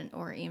Protestant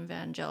or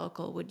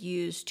evangelical would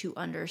use to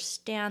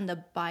understand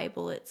the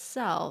Bible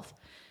itself,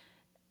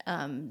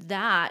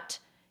 that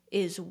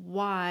is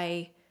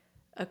why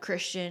a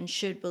Christian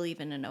should believe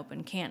in an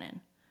open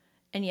canon.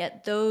 And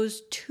yet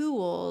those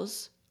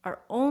tools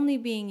are only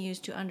being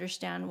used to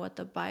understand what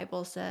the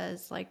Bible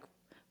says, like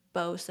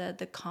Bo said,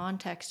 the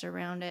context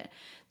around it.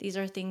 These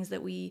are things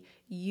that we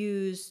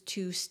use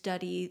to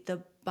study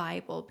the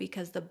Bible,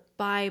 because the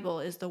Bible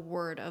is the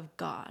Word of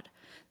God.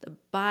 The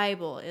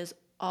Bible is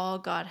all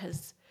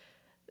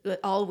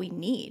we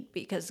need,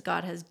 because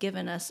God has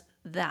given us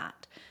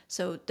that.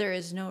 So there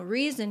is no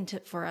reason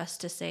for us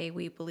to say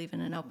we believe in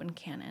an open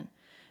canon,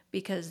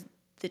 because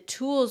the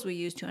tools we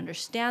use to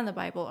understand the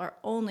Bible are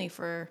only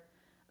for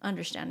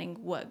understanding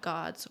what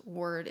God's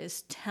Word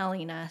is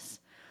telling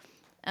us,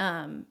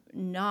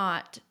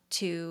 not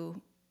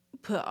to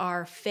put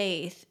our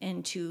faith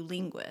into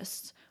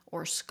linguists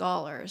or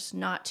scholars,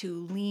 not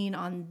to lean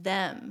on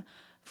them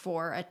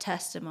for a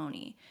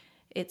testimony.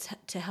 It's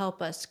to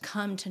help us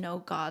come to know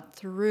God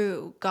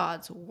through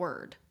God's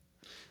Word.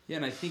 Yeah,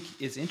 and I think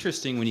it's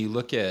interesting when you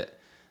look at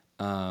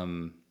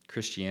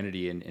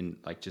Christianity and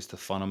like just the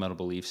fundamental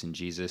beliefs in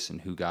Jesus and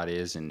who God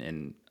is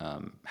and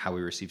how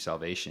we receive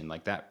salvation.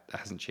 Like, that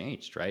hasn't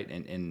changed, right?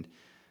 And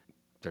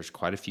there's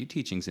quite a few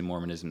teachings in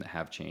Mormonism that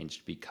have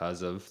changed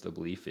because of the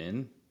belief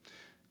in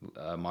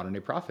modern day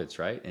prophets,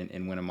 right?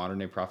 And when a modern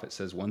day prophet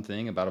says one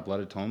thing about a blood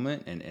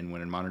atonement, and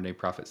when a modern day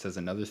prophet says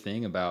another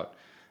thing about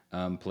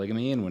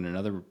polygamy, and when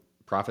another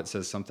prophet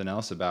says something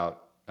else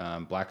about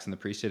blacks in the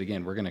priesthood,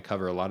 again, we're going to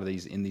cover a lot of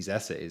these in these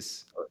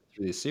essays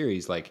through this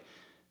series. Like,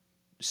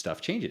 stuff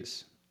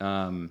changes,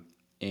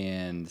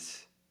 and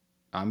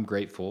I'm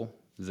grateful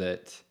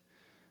that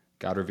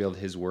God revealed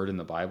His Word in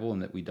the Bible,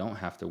 and that we don't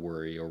have to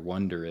worry or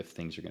wonder if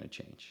things are going to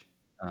change.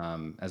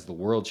 as the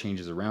world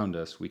changes around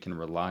us, we can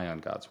rely on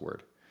God's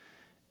word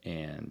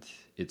and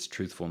its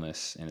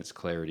truthfulness and its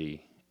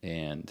clarity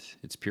and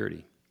its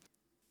purity.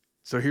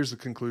 So here's the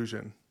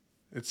conclusion.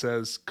 It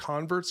says,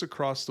 converts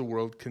across the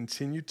world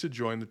continue to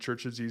join the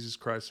Church of Jesus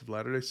Christ of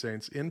Latter-day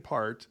Saints in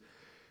part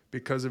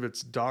because of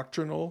its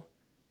doctrinal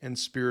and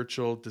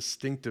spiritual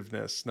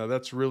distinctiveness. Now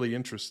that's really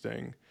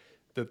interesting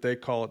that they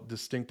call it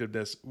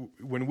distinctiveness.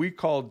 When we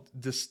call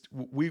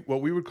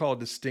what we would call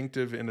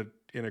distinctive in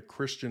a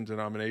Christian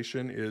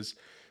denomination is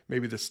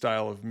maybe the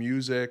style of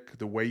music,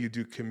 the way you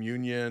do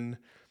communion,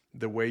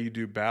 the way you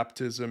do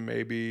baptism,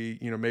 maybe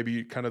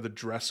kind of the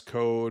dress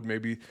code.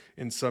 Maybe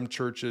in some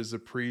churches, a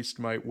priest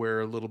might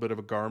wear a little bit of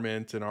a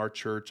garment. In our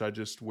church, I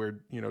just wear,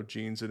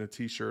 jeans and a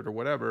t-shirt or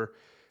whatever.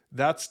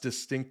 That's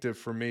distinctive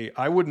for me.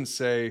 I wouldn't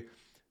say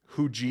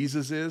who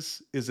Jesus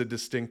is a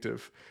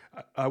distinctive.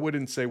 I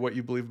wouldn't say what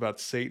you believe about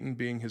Satan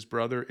being his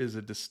brother is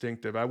a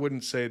distinctive. I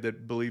wouldn't say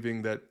that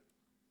believing that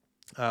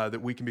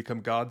that we can become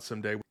God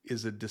someday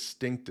is a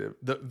distinctive.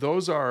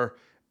 Those are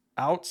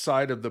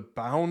outside of the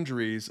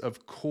boundaries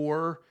of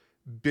core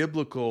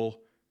biblical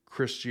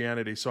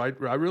Christianity. So I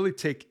really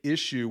take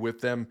issue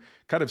with them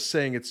kind of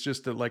saying it's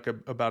just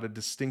about a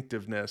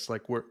distinctiveness,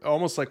 like we're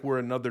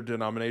another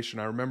denomination.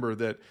 I remember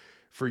that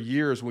for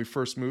years when we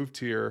first moved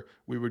here,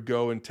 we would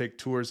go and take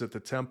tours at the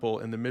temple,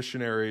 and the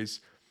missionaries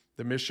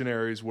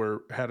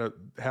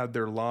had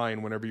their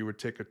line whenever you would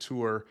take a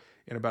tour.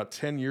 And about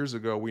 10 years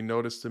ago, we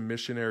noticed the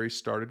missionaries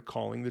started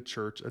calling the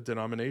church a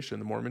denomination,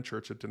 the Mormon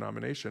church a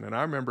denomination. And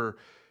I remember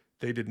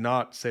they did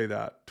not say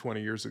that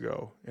 20 years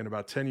ago. And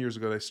about 10 years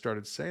ago, they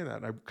started saying that.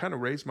 And I kind of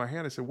raised my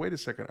hand. I said, wait a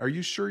second, are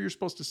you sure you're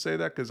supposed to say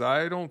that? Because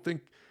I don't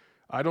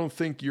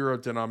think you're a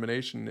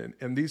denomination.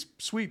 And these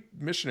sweet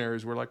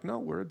missionaries were like,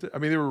 no,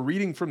 they were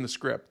reading from the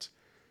script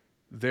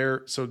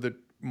there. So the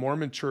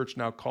Mormon church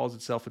now calls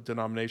itself a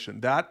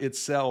denomination. That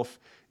itself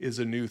is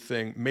a new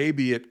thing.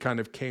 Maybe it kind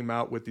of came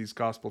out with these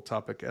gospel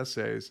topic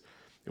essays.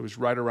 It was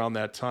right around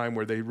that time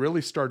where they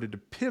really started to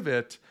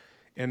pivot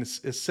and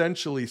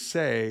essentially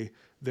say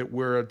that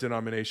we're a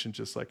denomination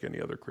just like any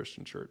other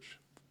Christian church.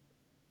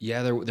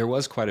 Yeah, there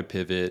was quite a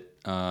pivot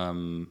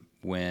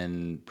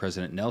when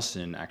President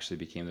Nelson actually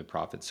became the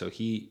prophet. So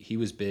he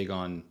was big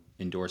on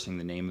endorsing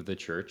the name of the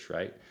church,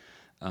 right?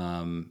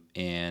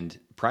 And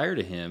prior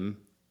to him,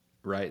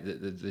 right,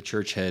 the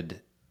church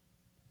had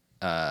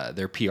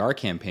their PR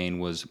campaign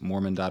was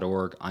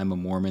Mormon.org, I'm a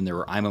Mormon. There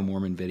were I'm a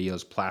Mormon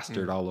videos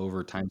plastered all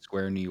over Times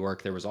Square, New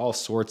York. There was all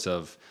sorts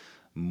of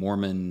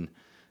Mormon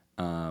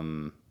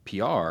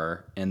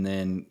PR. And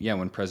then,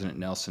 when President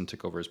Nelson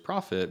took over as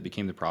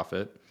became the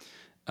prophet,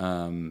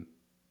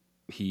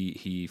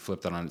 he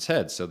flipped that on its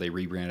head. So they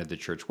rebranded the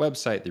church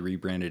website. They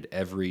rebranded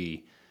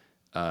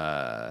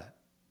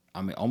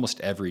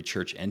almost every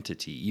church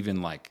entity,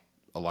 even like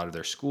a lot of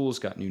their schools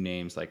got new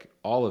names. Like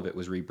all of it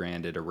was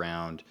rebranded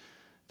around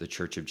the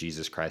Church of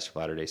Jesus Christ of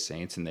Latter-day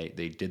Saints. And they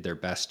did their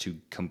best to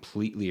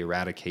completely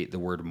eradicate the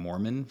word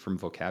Mormon from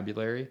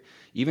vocabulary,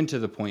 even to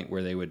the point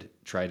where they would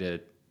try to,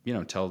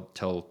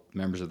 tell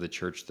members of the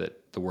church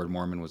that the word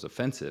Mormon was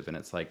offensive. And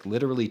it's like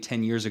literally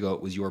 10 years ago,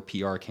 it was your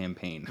PR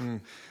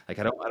campaign. Like,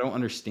 I don't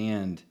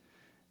understand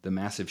the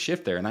massive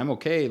shift there. And I'm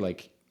okay.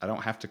 Like, I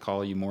don't have to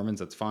call you Mormons.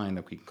 That's fine.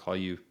 Like, we can call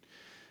you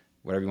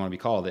whatever you want to be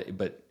called.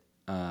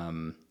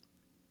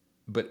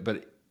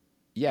 But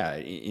yeah,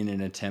 in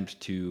an attempt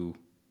to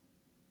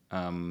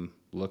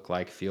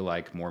feel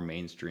like more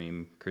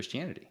mainstream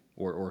Christianity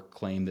or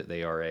claim that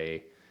they are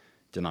a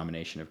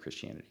denomination of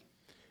Christianity.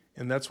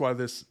 And that's why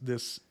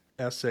this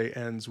essay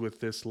ends with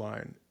this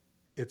line.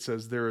 It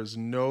says, there is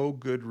no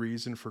good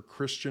reason for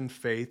Christian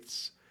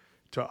faiths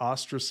to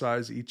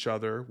ostracize each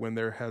other when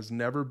there has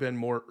never been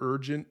more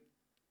urgent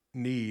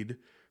need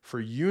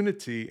for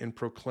unity in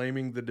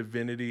proclaiming the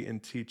divinity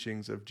and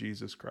teachings of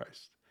Jesus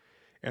Christ.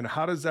 And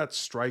how does that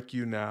strike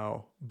you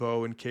now,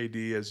 Bo and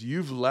KD, as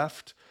you've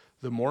left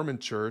the Mormon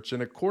church?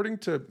 And according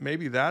to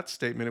maybe that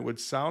statement, it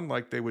would sound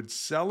like they would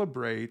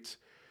celebrate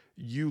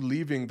you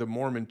leaving the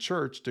Mormon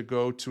church to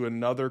go to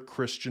another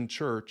Christian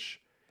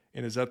church.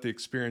 And is that the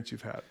experience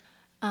you've had?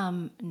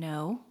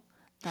 No,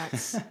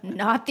 that's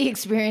not the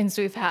experience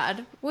we've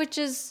had, which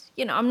is,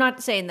 I'm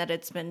not saying that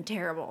it's been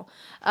terrible.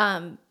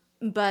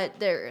 But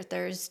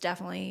there's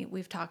definitely,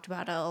 we've talked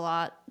about it a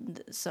lot.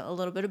 So a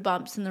little bit of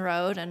bumps in the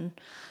road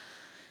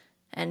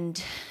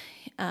and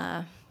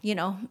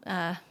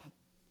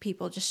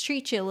people just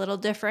treat you a little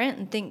different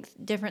and think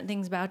different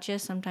things about you.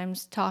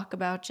 Sometimes talk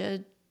about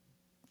you,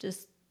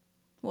 just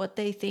what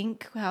they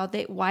think,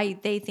 why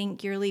they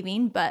think you're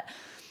leaving. But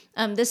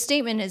this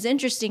statement is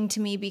interesting to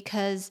me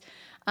because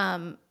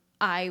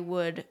I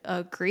would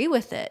agree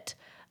with it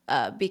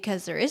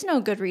because there is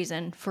no good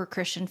reason for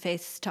Christian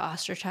faiths to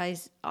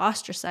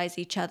ostracize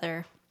each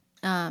other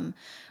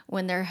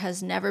when there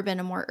has never been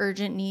a more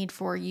urgent need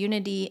for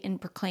unity in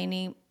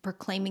proclaiming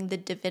the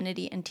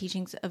divinity and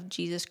teachings of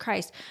Jesus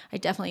Christ. I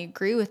definitely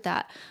agree with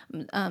that.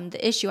 The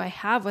issue I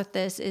have with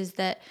this is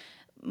that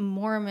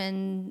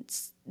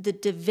Mormons, the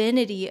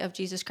divinity of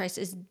Jesus Christ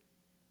is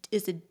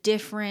a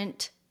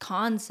different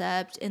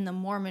concept in the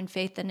Mormon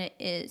faith than it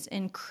is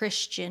in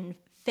Christian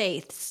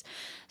faiths.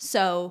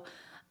 So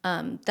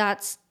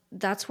that's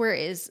where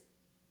it is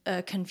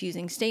a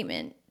confusing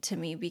statement to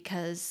me,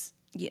 because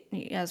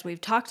as we've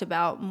talked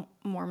about,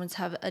 Mormons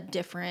have a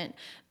different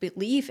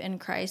belief in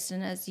Christ.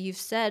 And as you've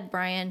said,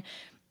 Brian,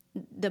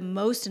 the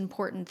most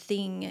important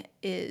thing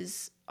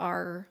is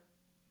our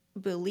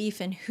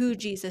belief in who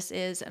Jesus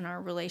is and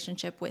our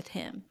relationship with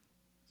him.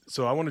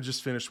 So I want to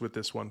just finish with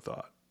this one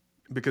thought,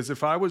 because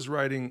if I was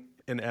writing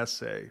an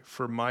essay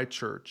for my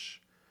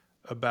church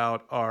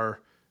about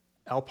our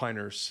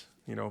Alpiners,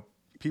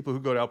 people who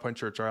go to Alpine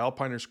Church, our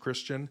Alpiners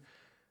Christian,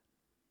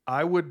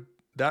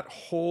 that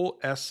whole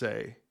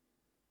essay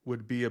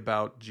would be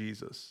about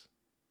Jesus.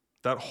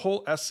 That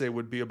whole essay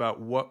would be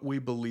about what we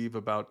believe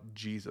about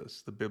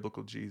Jesus, the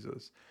biblical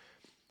Jesus.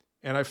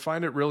 And I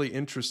find it really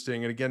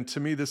interesting. And again, to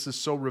me, this is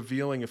so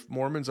revealing. If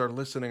Mormons are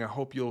listening, I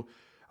hope you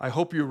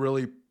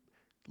really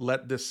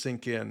let this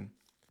sink in.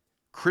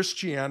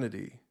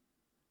 Christianity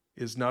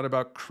is not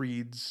about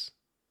creeds.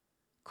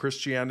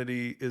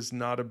 Christianity is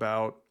not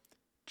about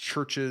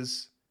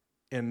churches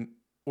and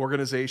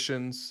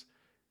organizations.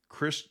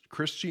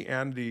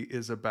 Christianity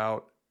is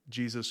about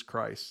Jesus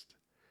Christ.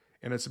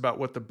 And it's about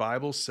what the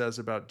Bible says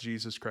about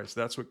Jesus Christ.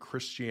 That's what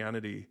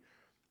Christianity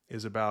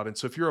is about. And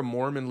so if you're a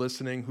Mormon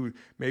listening who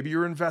maybe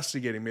you're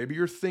investigating, maybe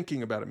you're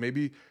thinking about it,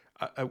 maybe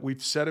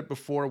we've said it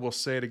before, we'll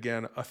say it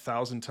again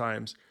 1,000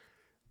 times,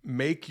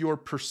 make your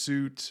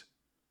pursuit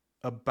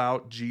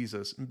about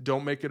Jesus.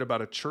 Don't make it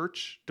about a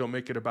church. Don't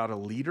make it about a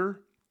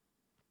leader.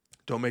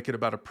 Don't make it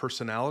about a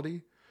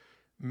personality.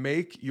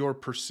 Make your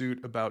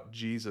pursuit about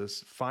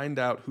Jesus. Find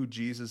out who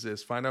Jesus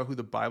is. Find out who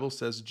the Bible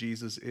says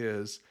Jesus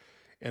is.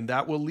 And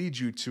that will lead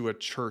you to a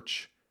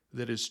church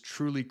that is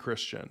truly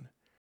Christian.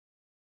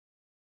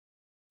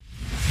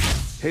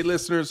 Hey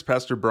listeners,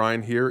 Pastor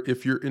Brian here.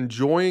 If you're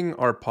enjoying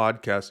our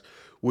podcast,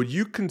 would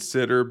you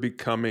consider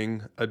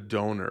becoming a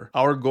donor?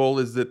 Our goal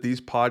is that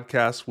these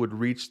podcasts would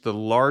reach the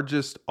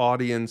largest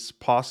audience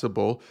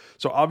possible.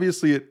 So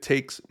obviously it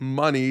takes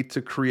money to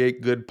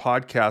create good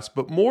podcasts,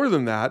 but more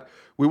than that,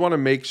 we want to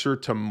make sure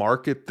to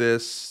market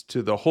this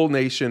to the whole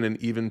nation and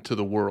even to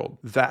the world.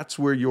 That's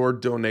where your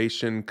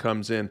donation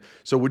comes in.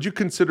 So would you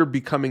consider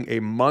becoming a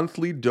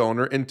monthly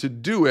donor? And to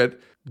do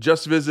it,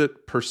 just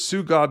visit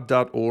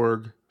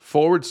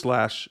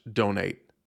pursuegod.org/donate.